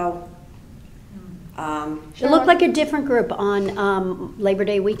 So, It looked like a different group on Labor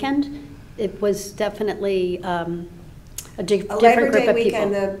Day weekend. It was definitely a a different Labor group Day of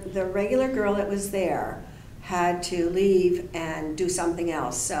weekend, people. the regular girl that was there had to leave and do something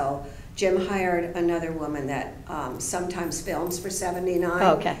else. So Jim hired another woman that sometimes films for 79.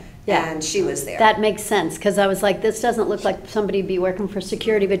 Oh, okay. Yeah. And she was there. That makes sense, because I was like, this doesn't look like somebody be working for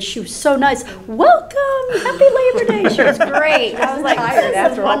security, but she was so nice. Welcome, happy Labor Day. She was great. I was like, Tired this is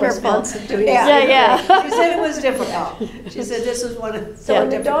after all this wonderful. months of doing this. Yeah. She said it was difficult. She said this was one of So Yeah. when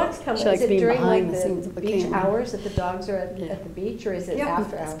the difficult. dogs come, She is likes it being during like behind the scenes of the the beach camera. hours that the dogs are at Yeah. the beach, or is it Yeah.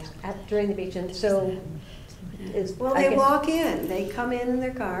 after hours? During the beach, and so is. Well, I they guess- walk in, they come in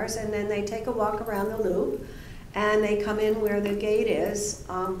their cars, and then they take a walk around the loop, and they come in where the gate is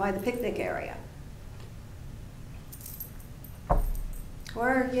by the picnic area.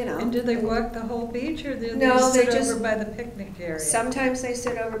 Or, you know. And do they walk the whole beach, or do No, they they sit just- over by the picnic area? Sometimes they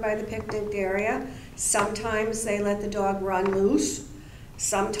sit over by the picnic area, sometimes they let the dog run loose,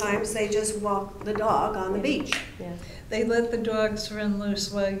 sometimes they just walk the dog on the beach. Yeah. They let the dogs run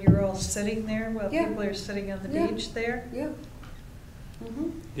loose while you're all sitting there, while Yeah. people are sitting on the Yeah. beach there? Yeah.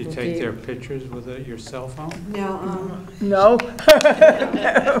 Mhm. You Okay. take their pictures with your cell phone? Now, No. No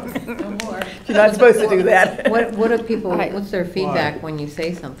more. You're not supposed to do that. What do people, All right. what's their feedback when you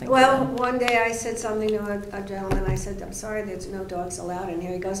say something? to well, them? one day I said something to a gentleman, I said, I'm sorry, there's no dogs allowed in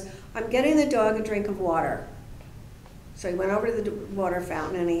here. He goes, I'm getting the dog a drink of water. So he went over to the water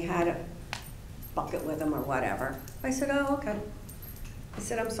fountain and he had a bucket with him or whatever. I said, oh, okay. I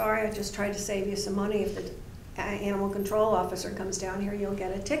said, I'm sorry, I just tried to save you some money. If the animal control officer comes down here, you'll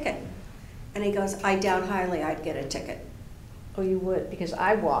get a ticket. And he goes, I doubt highly I'd get a ticket. Oh, you would, because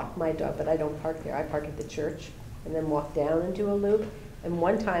I walk my dog, but I don't park there. I park at the church and then walk down into a loop. And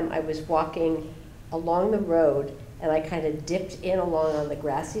one time I was walking along the road and I kind of dipped in along on the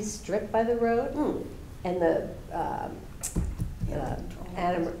grassy strip by the road. Hmm. And the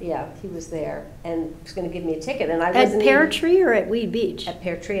animal, yeah, he was there and was going to give me a ticket. And I At wasn't Pear even- Tree or at Weed Beach? At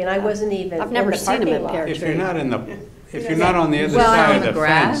Pear Tree, and I wasn't even I've in never the seen him parking at lot. Pear If Tree. you're not in the, if you're not on the other Well, side on of the the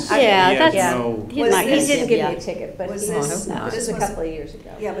grass? fence, Yeah, he that's, has no. he's Was not this- He gonna didn't give give me you. a ticket, but Was he, this- this no. was a couple of years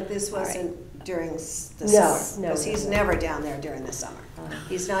ago. Yeah, but this All right. wasn't during the No, summer. no, Because no, he's no. never down there during the summer.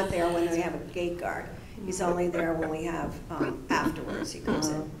 He's not there when we have a gate guard. He's only there when we have, afterwards, he comes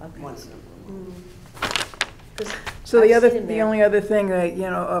in okay. once in a while. 'Cause So I've seen him the there. only other thing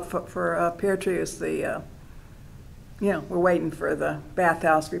that, for Pear Tree is the, we're waiting for the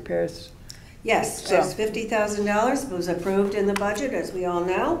bathhouse repairs. Yes, So- there's $50,000 was approved in the budget, as we all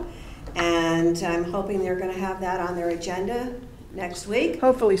know, and I'm hoping they're gonna have that on their agenda next week.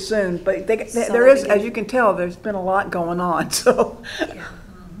 Hopefully soon, but So there they is, can as get- you can tell, there's been a lot going on, so.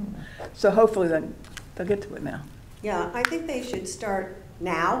 So hopefully then, they'll get to it now. Yeah, I think they should start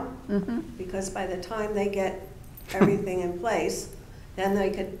now, Mm-hmm. because by the time they get everything in place, then they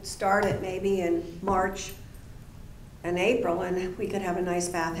could start it maybe in March and April, and we could have a nice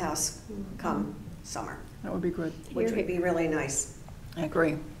bathhouse come summer, That would be good. which would be really nice. I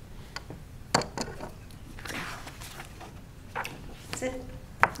agree. That's it.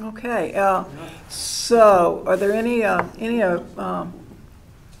 Okay, so are there any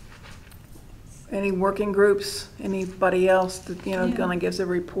working groups, anybody else that, Yeah. gonna give us a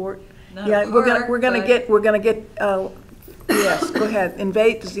report? Not Yeah, a we're park, but- gonna get, yes, go ahead.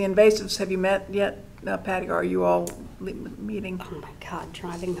 Does the invasives, have you met yet, Patty, or are you all meeting? Oh my God,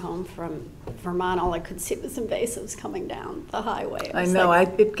 driving home from Vermont, all I could see was invasives coming down the highway. It I was know,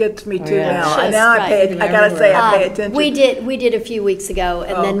 like, it gets me Oh, too yeah. now. Just Now I right. I gotta say, I pay Um, attention. We did a few weeks ago,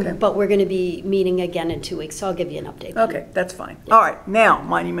 and Oh, then, okay. but we're gonna be meeting again in 2 weeks, so I'll give you an update then. Okay, that's fine. All right, now,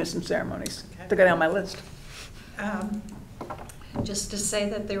 monuments and ceremonies. Okay. Took it down my list. Just to say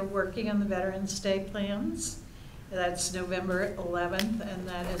that they're working on the Veterans Day plans. That's November 11th, and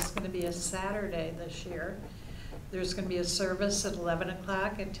that is going to be a Saturday this year. There's going to be a service at 11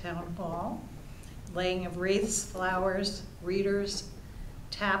 o'clock at Town Hall, laying of wreaths, flowers, readers,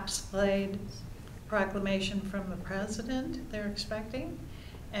 taps played, proclamation from the president they're expecting,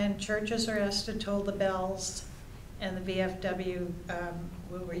 and churches are asked to toll the bells, and the VFW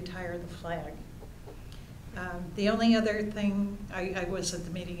will retire the flag. The only other thing, I was at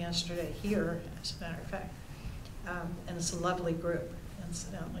the meeting yesterday here, as a matter of fact, and it's a lovely group,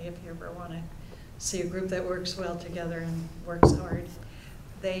 incidentally, if you ever want to see a group that works well together and works hard.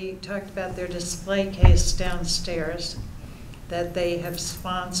 They talked about their display case downstairs that they have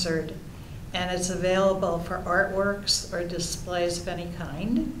sponsored, and it's available for artworks or displays of any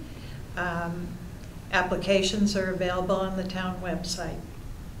kind. Applications are available on the town website.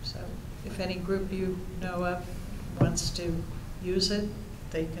 So if any group you know of wants to use it,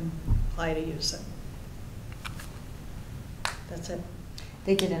 they can apply to use it. That's it.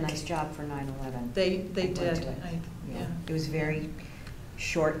 They did a nice job for 9/11. They I went did. to it. Yeah. It was very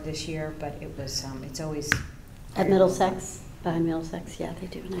short this year, but it was, it's always. At Middlesex, behind Middlesex, yeah, they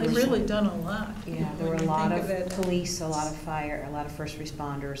do a nice They've job. really done a lot. Yeah, there were when a you lot think of it. police, a lot of fire, a lot of first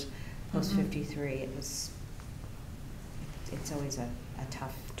responders, post Mhm. 53. It's always a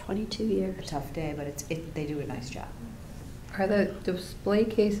tough, 22 a years. tough day, but they do a nice job. Are the display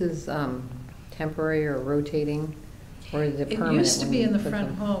cases temporary or rotating, or is it permanent? It used to when be you in the put front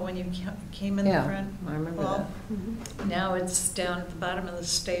them- hall when you came in the Yeah, front I remember hall. Mhm. Now it's down at the bottom of the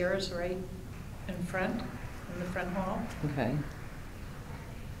stairs, right in front, in the front hall. Okay.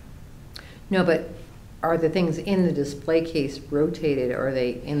 No, but are the things in the display case rotated, or are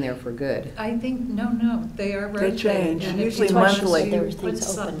they in there for good? I think, no, they are They rotated. change, and if usually you want monthly. to There were put things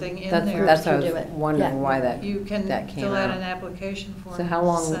open. something in That's there, what I to do was it. wondering Yeah. why that you can that came fill out out. an application form. So how and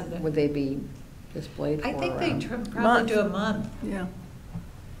long send it. would they be displayed for? I think they around? probably Month. do a month. Yeah,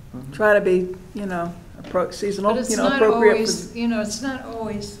 Mhm. try to be, seasonal, But it's not appropriate always, for. it's not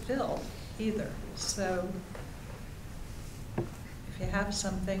always filled either, so if you have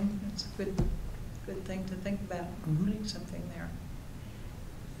something, it's a good thing to think about, Mhm. putting something there.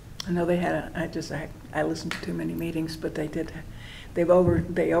 I know they had, I listened to too many meetings, but they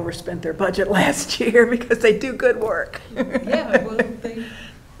overspent their budget last year because they do good work. Yeah, well,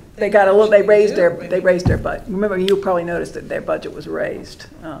 They got a little, they raised usually do. their budget. Remember, you probably noticed that their budget was raised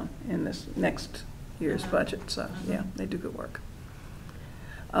in this next year's Uh-huh. budget, so, Uh-huh. yeah, they do good work.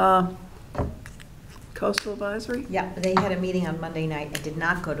 Coastal Advisory? Yeah, they had a meeting on Monday night. I did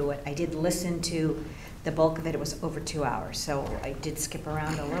not go to it. I did listen to the bulk of it. It was over 2 hours, so I did skip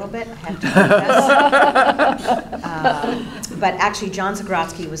around a little bit, I have to confess. But actually, John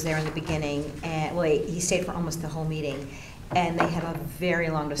Zagrodsky was there in the beginning, and, well, he stayed for almost the whole meeting. And they had a very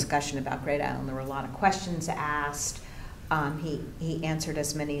long discussion about Great Island. There were a lot of questions asked. He answered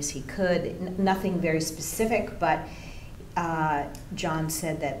as many as he could. Nothing very specific, but John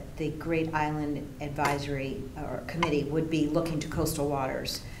said that the Great Island Advisory or Committee would be looking to coastal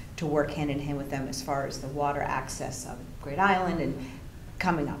waters to work hand in hand with them as far as the water access of Great Island and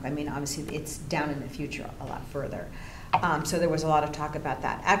coming up. I mean, obviously, it's down in the future a lot further. So there was a lot of talk about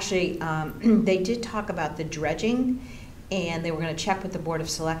that. Actually, they did talk about the dredging and they were going to check with the Board of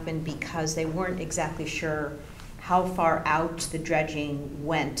Selectmen because they weren't exactly sure how far out the dredging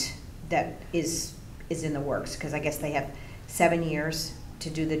went that is in the works, because I guess they have 7 years to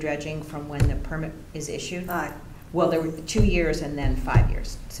do the dredging from when the permit is issued. Well, there were 2 years and then 5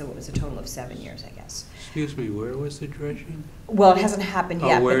 years, so it was a total of 7 years, I guess. Excuse me, where was the dredging? Well, it hasn't happened Oh,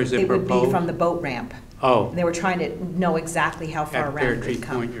 yet, where but is it it would be proposed? from the boat ramp. Oh, And they were trying to know exactly how far at around Pear it Tree would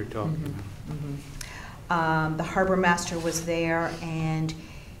come. Point you're talking about. The harbor master was there, and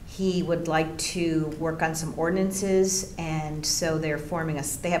he would like to work on some ordinances, and so they're forming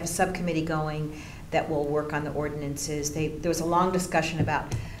they have a subcommittee going that will work on the ordinances. There was a long discussion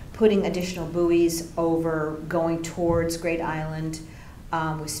about putting additional buoys over, going towards Great Island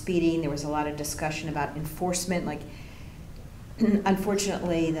with speeding. There was a lot of discussion about enforcement, like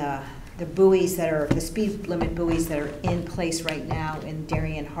unfortunately the buoys that are, the speed limit buoys that are in place right now in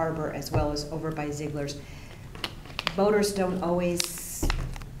Darien Harbor as well as over by Ziegler's, boaters don't always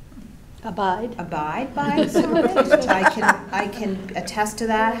Abide. by some of it. I can attest to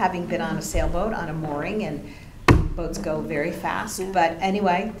that, having been on a sailboat on a mooring, and boats go very fast. Yeah. But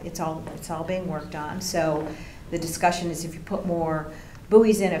anyway, it's all being worked on. So the discussion is, if you put more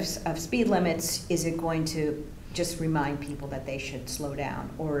buoys in of speed limits, is it going to just remind people that they should slow down,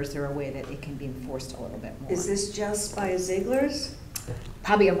 or is there a way that it can be enforced a little bit more? Is this just by Ziegler's?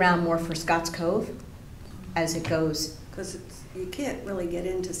 Probably around more for Scotts Cove as it goes. Because you can't really get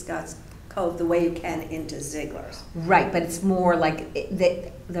into Scotts Cove the way you can into Ziegler's. Right, but it's more like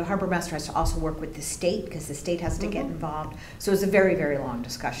the harbor master has to also work with the state, because the state has to get involved. So it's a very, very long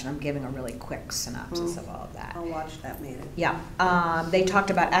discussion. I'm giving a really quick synopsis of all of that. I'll watch that meeting. Yeah, they talked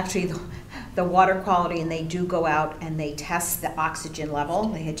about actually the water quality, and they do go out and they test the oxygen level.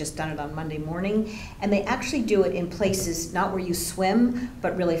 They had just done it on Monday morning, and they actually do it in places not where you swim,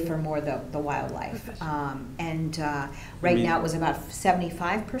 but really for more the wildlife. Right now it was about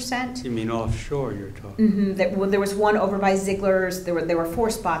 75%. You mean offshore you're talking? There was one over by Ziegler's. There were 4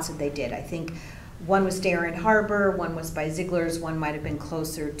 spots that they did. I think one was Darien Harbor, one was by Ziegler's, one might have been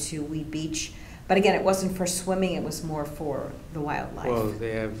closer to Weed Beach. But again, it wasn't for swimming, it was more for the wildlife. Well,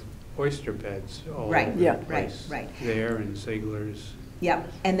 they have oyster beds all Right, over the yeah. place. Right. There and Ziegler's.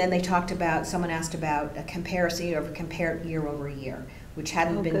 Yep, and then they talked about, someone asked about a comparison, compare year over year, which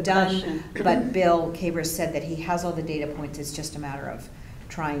hadn't Oh, been good done. question. But Bill Cabers said that he has all the data points, it's just a matter of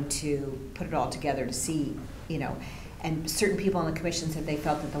trying to put it all together to see, and certain people on the commission said they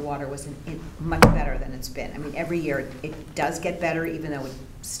felt that the water was much better than it's been. I mean, every year it does get better, even though it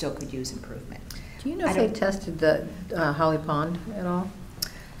still could use improvement. Do you know if they tested the Holly Pond at all?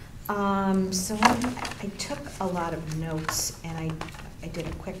 So I took a lot of notes, and I did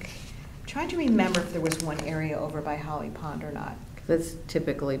a quick, trying to remember if there was one area over by Holly Pond or not. That's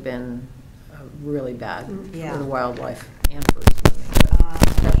typically been really bad Yeah. for the wildlife and for swimming,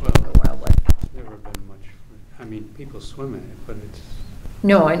 especially for the wildlife. It's never been much, I mean, people swim in it, but it's,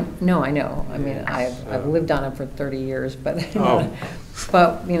 No, I know. I mean, Yes, I've lived on it for 30 years, but Oh.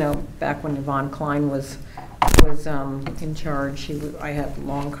 but back when Yvonne Klein was in charge, I had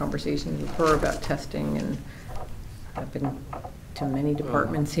long conversations with her about testing, and I've been to many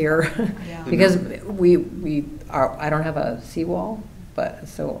departments here Yeah. because I don't have a seawall, but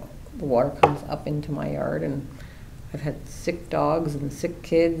so the water comes up into my yard, and I've had sick dogs and sick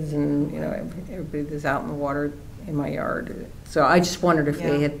kids, and everybody that's out in the water in my yard. So I just wondered if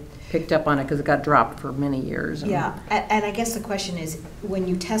they Yeah. had picked up on it, because it got dropped for many years. Yeah, and I guess the question is, when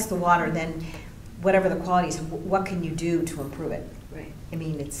you test the water, then whatever the quality is, what can you do to improve it? Right. I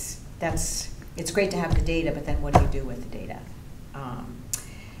mean, it's great to have the data, but then what do you do with the data?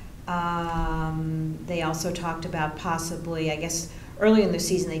 They also talked about possibly, I guess, early in the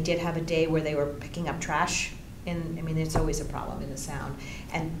season, they did have a day where they were picking up trash. And I mean, it's always a problem in the Sound,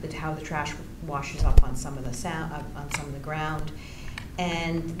 and how the trash washes up on some of the on some of the ground.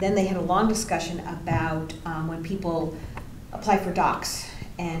 And then they had a long discussion about when people apply for docks,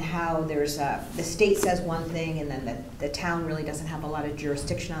 and how there's the state says one thing, and then the town really doesn't have a lot of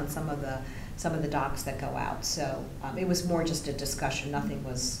jurisdiction on some of the docks that go out. So it was more just a discussion. Nothing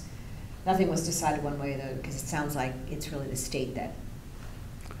was decided one way or the other, because it sounds like it's really the state that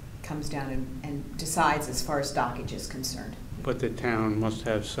comes down and decides as far as dockage is concerned. but the town must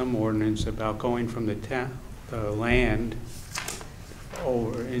have some ordinance about going from the land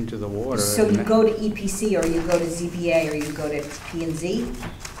over into the water. So you go to EPC, or you go to ZBA, or you go to P&Z,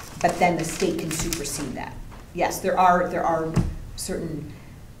 but then the state can supersede that. Yes, there are certain,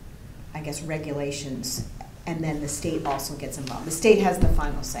 I guess, regulations, and then the state also gets involved. The state has the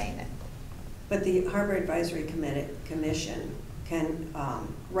final say in it. But the Harbor Advisory Commission can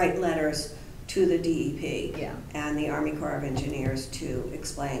write letters to the DEP Yeah. and the Army Corps of Engineers to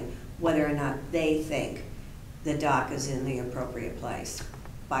explain whether or not they think the dock is in the appropriate place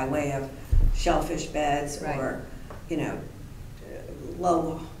by way of shellfish beds Right. or, you know,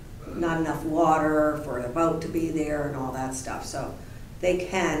 low, not enough water for the boat to be there and all that stuff. So they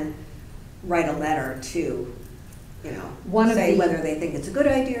can write a letter to, you know, say whether they think it's a good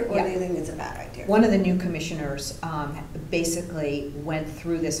idea or Yeah. they think it's a bad idea. One of the new commissioners basically went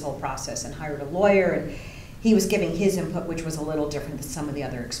through this whole process and hired a lawyer, and he was giving his input, which was a little different than some of the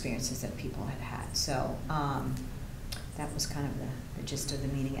other experiences that people had had. So that was kind of the gist of the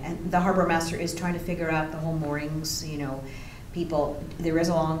meeting. And the harbor master is trying to figure out the whole moorings, you know, people, there is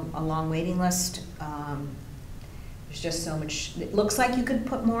a long waiting list. There's just so much, it looks like you could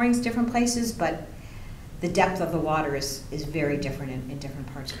put moorings different places, but the depth of the water is very different in different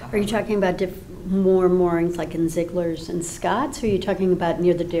parts of the harbor. Are you talking about more moorings like in Ziegler's and Scott's, or are you talking about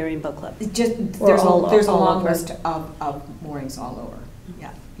near the Dairy and Boat Club? Just, Or there's a all long over? list of moorings all over.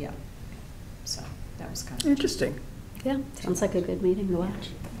 Yeah, yeah. So that was kind of, Interesting. Yeah, sounds like a good meeting to watch.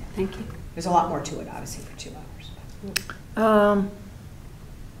 Thank you. there's a lot more to it, obviously, for 2 hours.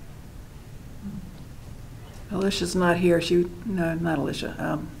 Alicia's not here. No, not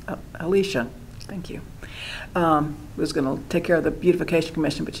Alicia. Alicia, thank you. Was going to take care of the beautification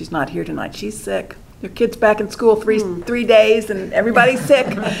commission, but she's not here tonight. She's sick. Your kid's back in school three days, and everybody's sick.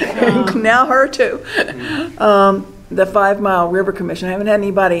 Now her too. The 5 Mile River Commission. I haven't had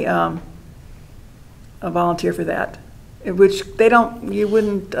anybody volunteer for that. Which they don't. You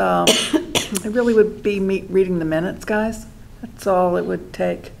wouldn't. It really would be reading the minutes, guys. That's all it would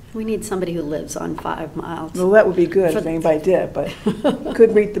take. We need somebody who lives on 5 miles. Well, that would be good if anybody did, but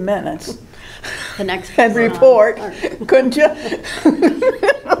could read the minutes. The next And person on. report, couldn't you?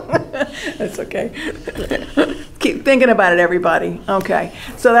 That's okay. Keep thinking about it, everybody. Okay,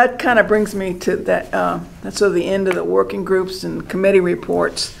 so that kind of brings me to that. That's sort of the end of the working groups and committee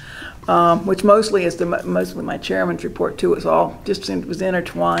reports, which mostly is mostly my chairman's report too. It was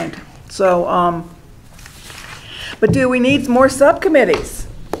intertwined. So, but do we need more subcommittees?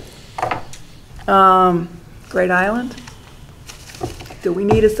 Great Island? Do we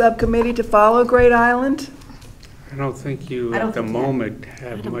need a subcommittee to follow Great Island? I don't think you, I don't at the think you moment,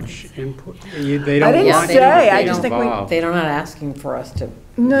 have much input. They I don't didn't want you say, to I get just think we- involved. They're not asking for us to.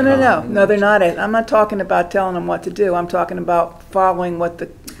 No, no, they're not. I'm not talking about telling them what to do. I'm talking about following what the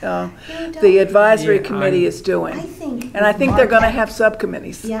advisory Yeah, committee is I doing. think. And I with think they're Mark gonna at- have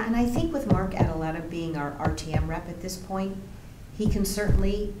subcommittees. Yeah, and I think with Mark Adeletta being our RTM rep at this point, he can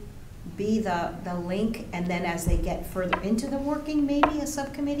certainly be the link, and then as they get further into the working, maybe a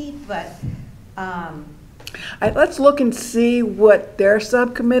subcommittee, but, Let's look and see what their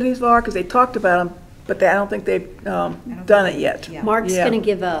subcommittees are, because they talked about them, but I don't think they've done it yet. Yeah. Mark's Yeah. going to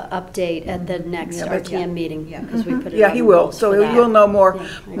give an update at the next Yeah, but- RTM meeting, Yeah. because we put it Yeah, on he the will. rules So for that. you'll know more Yeah,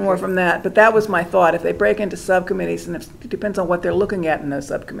 I more agree. from that. But that was my thought. If they break into subcommittees, and it depends on what they're looking at in those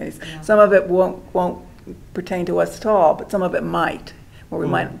subcommittees. Yeah. Some of it won't pertain to us at all, but some of it might, where we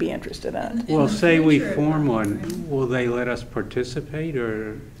might be interested in it. Well, say we form one, will they let us participate,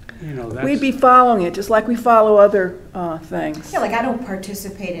 or, you know, that's... We'd be following it, just like we follow other things. yeah, like I don't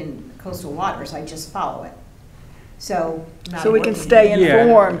participate in coastal waters, I just follow it. So. not So we can working. stay Yeah.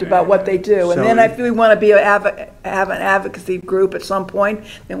 informed about what they do. And So- then if we want to be have an advocacy group at some point,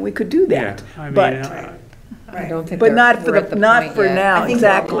 then we could do Yeah, that. I mean, But, I don't think but they're- not for we're at the, the not point for yet. now, I think we're a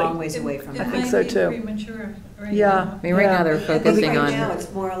exactly. long ways away from I that. think so, too. Premature right Yeah. now. I mean, right now they're I think focusing right now on,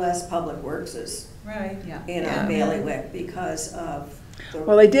 it's more or less Public Works' Right. Yeah. in Yeah. our bailiwick because of the.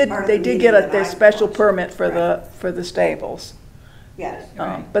 Well, they did part of get meeting that their I special watched. permit for Right. the stables. Yes.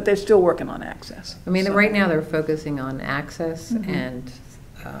 But they're still working on access. I mean, So- right now they're focusing on access Mhm. and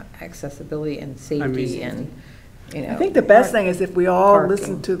accessibility and safety and, you know. I think the best thing is if we all Parking.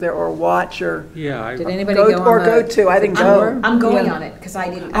 listen to their, or watch, or Yeah, Did I, anybody go- go on or go the- to, I didn't the go. tour? I'm going Yeah. on it, because I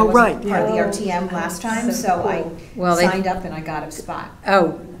didn't, Oh, I right, wasn't part of the yeah. RTM last time, So so I cool. Well, they- signed up and I got a spot.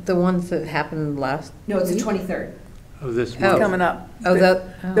 Oh, the ones that happened last. No, it's the week? 23rd. of this Oh. month. coming up. Oh,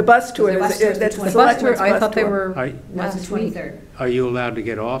 The bus tour, The bus tour is the that's the 23rd. The bus selectmen's tour, I bus thought they tour. were I- That's the last week. 23rd. Are you allowed to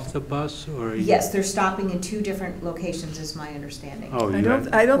get off the bus, or? are you- Yes, they're stopping in 2 different locations, is my understanding. Oh, I you don't,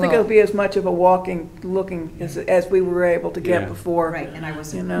 have, I don't think Well- it'll be as much of a walking, looking as we were able to get Yeah. before. Right, and I You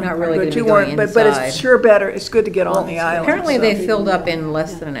wasn't. know, Not really but gonna you be going weren't- but inside. it's sure better, it's good to get on the island. Apparently so. they filled up in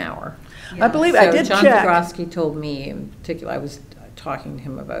less than an hour. I believe, I did So John check. Zagroski told me in particular, I was talking to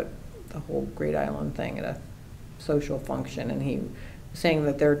him about the whole Great Island thing at a social function, and he was saying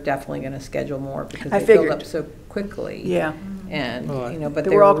that they're definitely going to schedule more because I they filled figured. up so quickly. Yeah, And, Well, you know, but They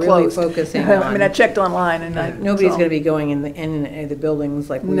they were all were really closed. focusing I mean, I on, checked online and nobody's so- gonna be going in any of the buildings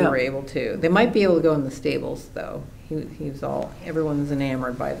like we No. were able to. They might be able to go in the stables, though. He was all, everyone's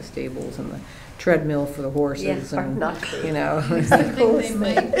enamored by the stables and the treadmill for the horses Yeah, and, not you know. I think they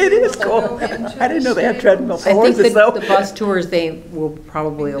might It is go cool. into I didn't know they had the treadmill for I think horses, though. the bus tours, they will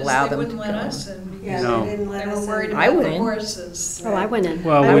probably Because allow they them to wouldn't go. let us in Yeah, because No. they didn't let they were us worried in. I about went the in. horses. Oh, I went in.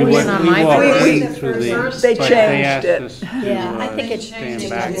 Well, I we went went, on we my walked first- in through the, They but changed asked it. us to, Yeah, I think They it changed stand it.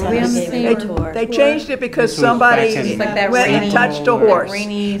 back. Are we on the They same tour. They changed it because This was somebody back in- Like that went and rainy- touched a that horse.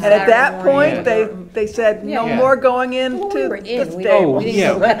 rainy And at that Saturday morning. point, they said, no Yeah. more going into Well, we were the in, we stable. didn't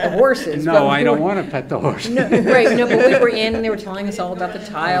yeah. go pet the horses. but no, we I don't were- want to pet the horse. No, right, no, but we were in and they were telling us all about the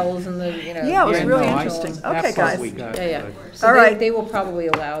tiles and the, you know. Yeah, it was the really potential. interesting. That Okay, part guys. we got, Yeah, yeah. but- So All right. they will probably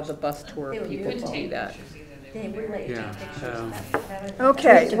allow the bus tour They were people to beautiful. do that. They wouldn't let you Yeah, take pictures. so-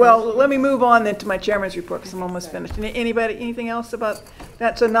 Okay, well, let me move on then to my chairman's report, because I'm almost finished. Anybody, anything else about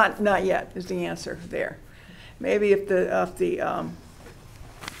that? So not yet is the answer there. Maybe if the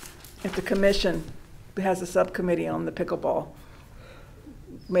commission has a subcommittee on the pickleball,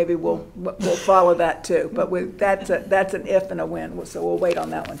 maybe we'll follow that too. But that's an if and a when, so we'll wait on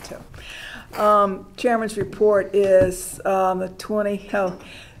that one too. Chairman's report is the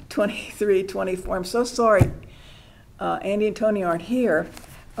 23, 24. I'm so sorry, Andy and Tony aren't here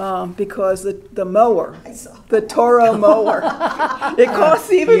because the mower, the Toro mower, it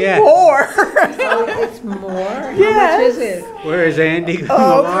costs even Yeah. more. It's more? How Yes. much is it? Where is Andy and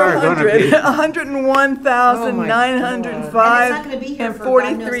Oh, Lamar gonna be?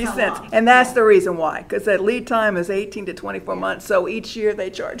 $101,905.43. And that's the reason why, because that lead time is 18 to 24 months, so each year they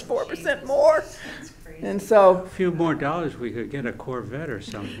charge 4% more. And so, A few more dollars, we could get a Corvette or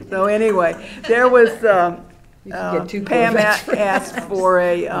something. so anyway, there was, You can get two Pam Corvettes for asked for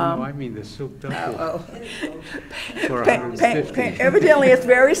a, No, I mean the soup duffel Oh, for $150. evidently it's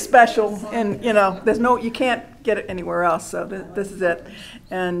very special, and, you know, you can't get it anywhere else, so this is it.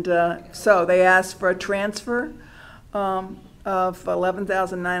 And so they asked for a transfer of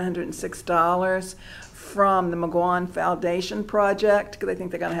 $11,906 from the McGuan Foundation project, because they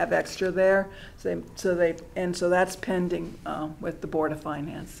think they're gonna have extra there. So that's pending with the Board of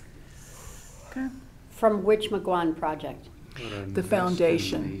Finance. Okay. From which McGuan project? The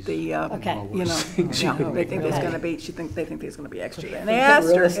foundation, the, Okay. you know, yeah, they think there's Okay. gonna be, they think there's gonna be extra there. And they Forget asked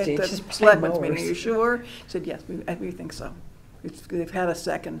her real at estate, the just buy selectmen's meeting, are mowers. you sure? She said, yes, we think so. They've had a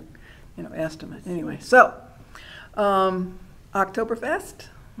second, estimate. Anyway, so, Oktoberfest,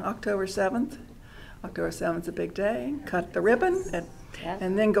 October 7th. October 7th's a big day. Cut the ribbon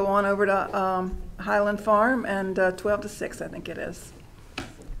and then go on over to Highland Farm and 12 to 6, I think it is.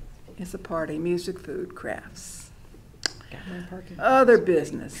 It's a party, music, food, crafts. Other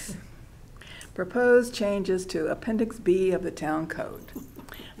business. Proposed changes to Appendix B of the Town Code.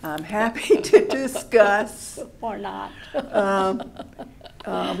 I'm happy to discuss. Or not?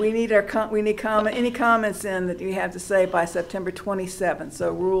 We need any comments in that you have to say by September 27th,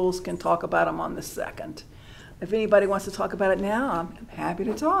 so rules can talk about them on the 2nd. If anybody wants to talk about it now, I'm happy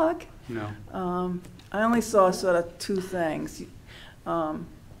to talk. No. I only saw sort of two things. I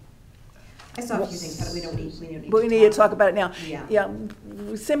saw a few things, but we don't need But we need to talk about it now. Yeah. Yeah,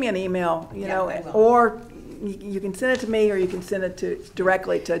 send me an email, Yeah, I will. or you can send it to me, or you can send it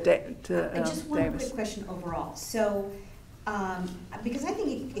directly to And just one Davis. quick question overall. So, because I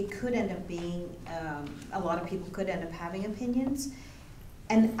think it could end up being, a lot of people could end up having opinions.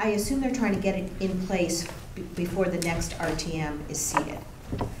 And I assume they're trying to get it in place before the next RTM is seated.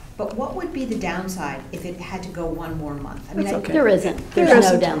 But what would be the downside if it had to go one more month? I mean, That's I- okay. There isn't. There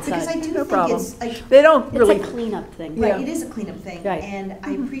There's no isn't. Because I downside. do No think problem. it's like, They don't It's really. a cleanup thing. Yeah. right, it is a cleanup thing. Right. And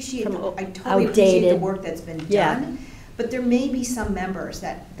I appreciate, From I totally appreciate the outdated- work that's been Yeah. done. But there may be some members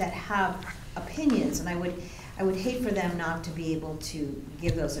that have opinions, and I would hate for them not to be able to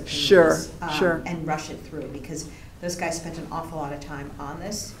give those opinions. Sure, sure. And rush it through, because those guys spent an awful lot of time on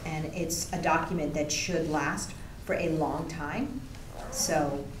this, and it's a document that should last for a long time.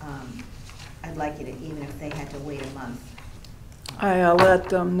 So, I'd like it, even if they had to wait a month. I let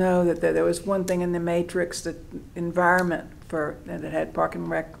them know that there was one thing in the matrix, that environment that had Park and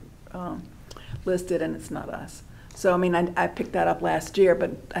Rec listed, and it's not us. So, I mean, I picked that up last year,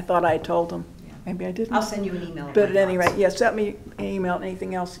 but I thought I had told them. Yeah. Maybe I didn't. I'll send you an email. of But my at any thoughts. rate, yes, send me an email,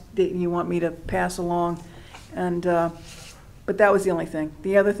 anything else that you want me to pass along. And, but that was the only thing.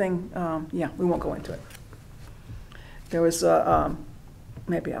 The other thing, yeah, we won't go into it. There was,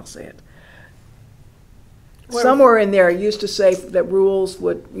 maybe I'll say it. Somewhere in there, it used to say that rules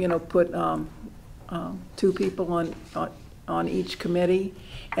would, put two people on each committee,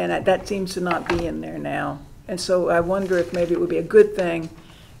 and that seems to not be in there now. And so I wonder if maybe it would be a good thing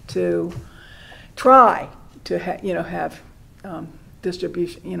to try to have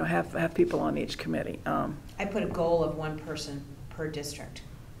distribution, have people on each committee. I put a goal of one person per district.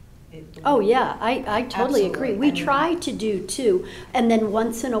 Oh, yeah, I totally agree. Absolutely. We I mean- try to do two, and then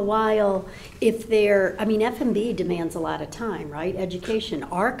once in a while, if they're, I mean, F&B demands a lot of time, right? Education,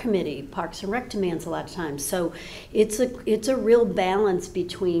 our committee, Parks and Rec demands a lot of time. So it's a real balance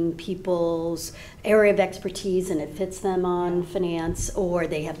between people's area of expertise and it fits them on finance, or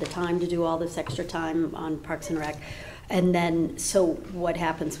they have the time to do all this extra time on Parks and Rec. And then, so what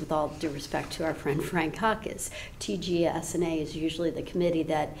happens, with all due respect to our friend Frank Huck, is TGSNA is usually the committee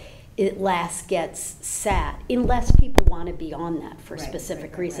that it last gets sat, unless people want to be on that for Right,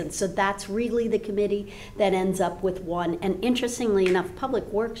 specific right. reasons. So that's really the committee that ends up with one. And interestingly enough, Public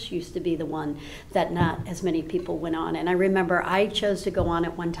Works used to be the one that not as many people went on. And I remember I chose to go on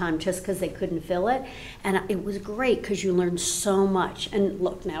at one time just because they couldn't fill it. And it was great because you learned so much. And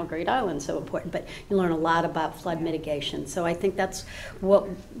look, now Great Island's so important, but you learn a lot about flood mitigation. So I think that's what,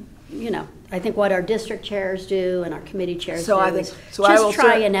 I think what our district chairs do and our committee chairs do is just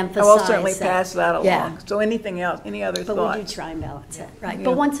try and emphasize. I will certainly pass that along. Yeah. So anything else, any other But thoughts? we do try and balance it, right? Yeah.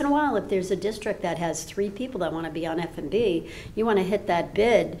 But once in a while, if there's a district that has 3 people that want to be on F&B, you want to hit that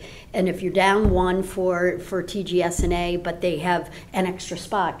bid. And if you're down one for TGSNA, but they have an extra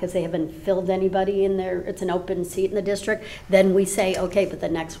spot because they haven't filled anybody in there, it's an open seat in the district, then we say, okay, but the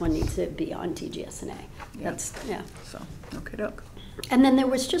next one needs to be on TGSNA. That's, yeah. So, okey-doke. And then there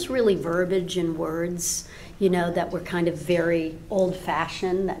was just really verbiage and words, that were kind of very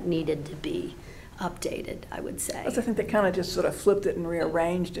old-fashioned that needed to be updated, I would say. I think they kind of just sort of flipped it and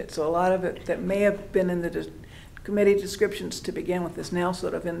rearranged it. So a lot of it that may have been in the committee descriptions to begin with is now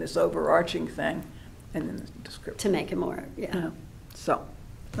sort of in this overarching thing and in the description. To make it more, yeah. So,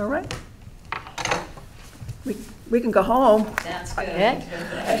 all right. We can go home. That's good.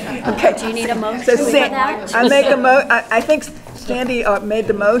 Okay. Do you need a motion So for that? I make I think Sandy made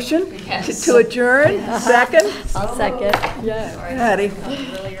the motion to adjourn. Second? I'll second. Yeah. Patty?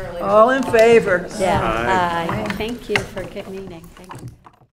 All in favor? Yeah. Aye. Aye. Thank you for good meeting. Thank you.